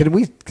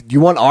 do you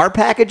want our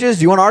packages?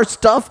 Do you want our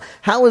stuff?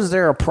 How is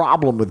there a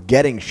problem with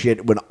getting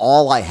shit when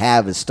all I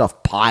have is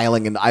stuff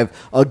piling and I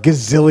have a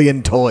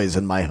gazillion toys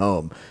in my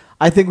home?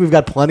 I think we've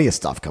got plenty of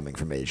stuff coming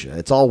from Asia.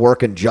 It's all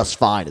working just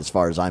fine as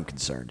far as I'm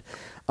concerned.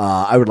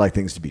 I would like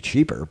things to be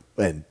cheaper,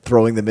 and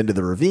throwing them into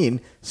the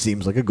ravine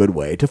seems like a good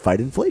way to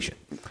fight inflation.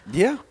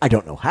 Yeah. I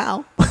don't know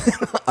how.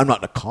 I'm not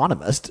an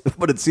economist,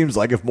 but it seems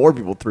like if more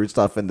people threw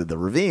stuff into the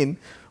ravine,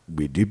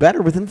 we'd do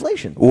better with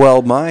inflation.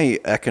 Well, my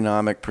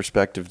economic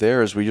perspective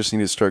there is we just need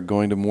to start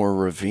going to more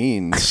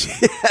ravines.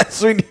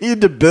 Yes, we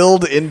need to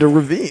build into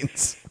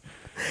ravines.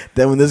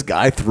 Then when this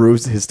guy threw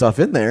his stuff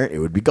in there, it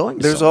would be going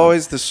to There's someone.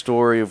 always the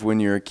story of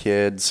when you're a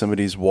kid,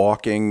 somebody's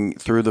walking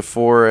through the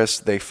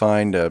forest, they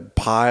find a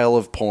pile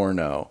of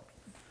porno.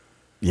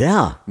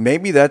 Yeah.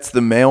 Maybe that's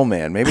the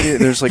mailman. Maybe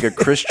there's like a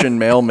Christian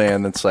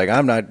mailman that's like,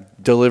 I'm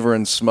not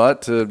delivering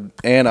smut to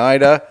Aunt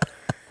Ida.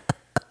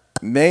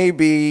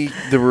 Maybe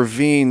the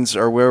ravines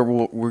are where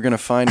we're going to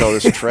find all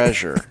this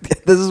treasure.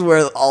 This is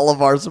where all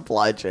of our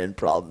supply chain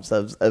problems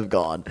have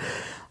gone.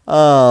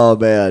 Oh,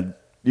 man.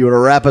 You want to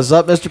wrap us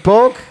up, Mr.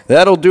 Polk?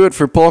 That'll do it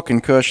for Polk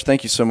and Kush.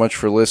 Thank you so much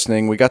for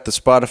listening. We got the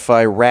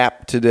Spotify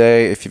Wrap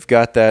today. If you've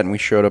got that and we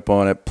showed up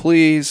on it,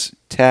 please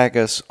tag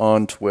us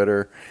on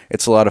Twitter.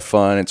 It's a lot of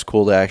fun. It's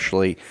cool to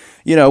actually,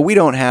 we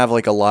don't have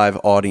like a live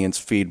audience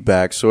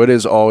feedback, so it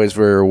is always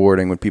very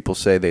rewarding when people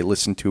say they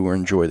listen to or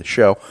enjoy the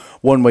show.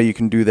 One way you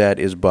can do that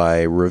is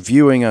by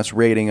reviewing us,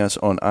 rating us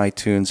on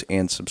iTunes,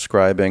 and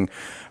subscribing.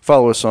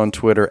 Follow us on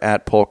Twitter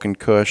at Polk and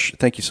Kush.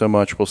 Thank you so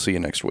much. We'll see you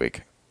next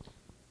week.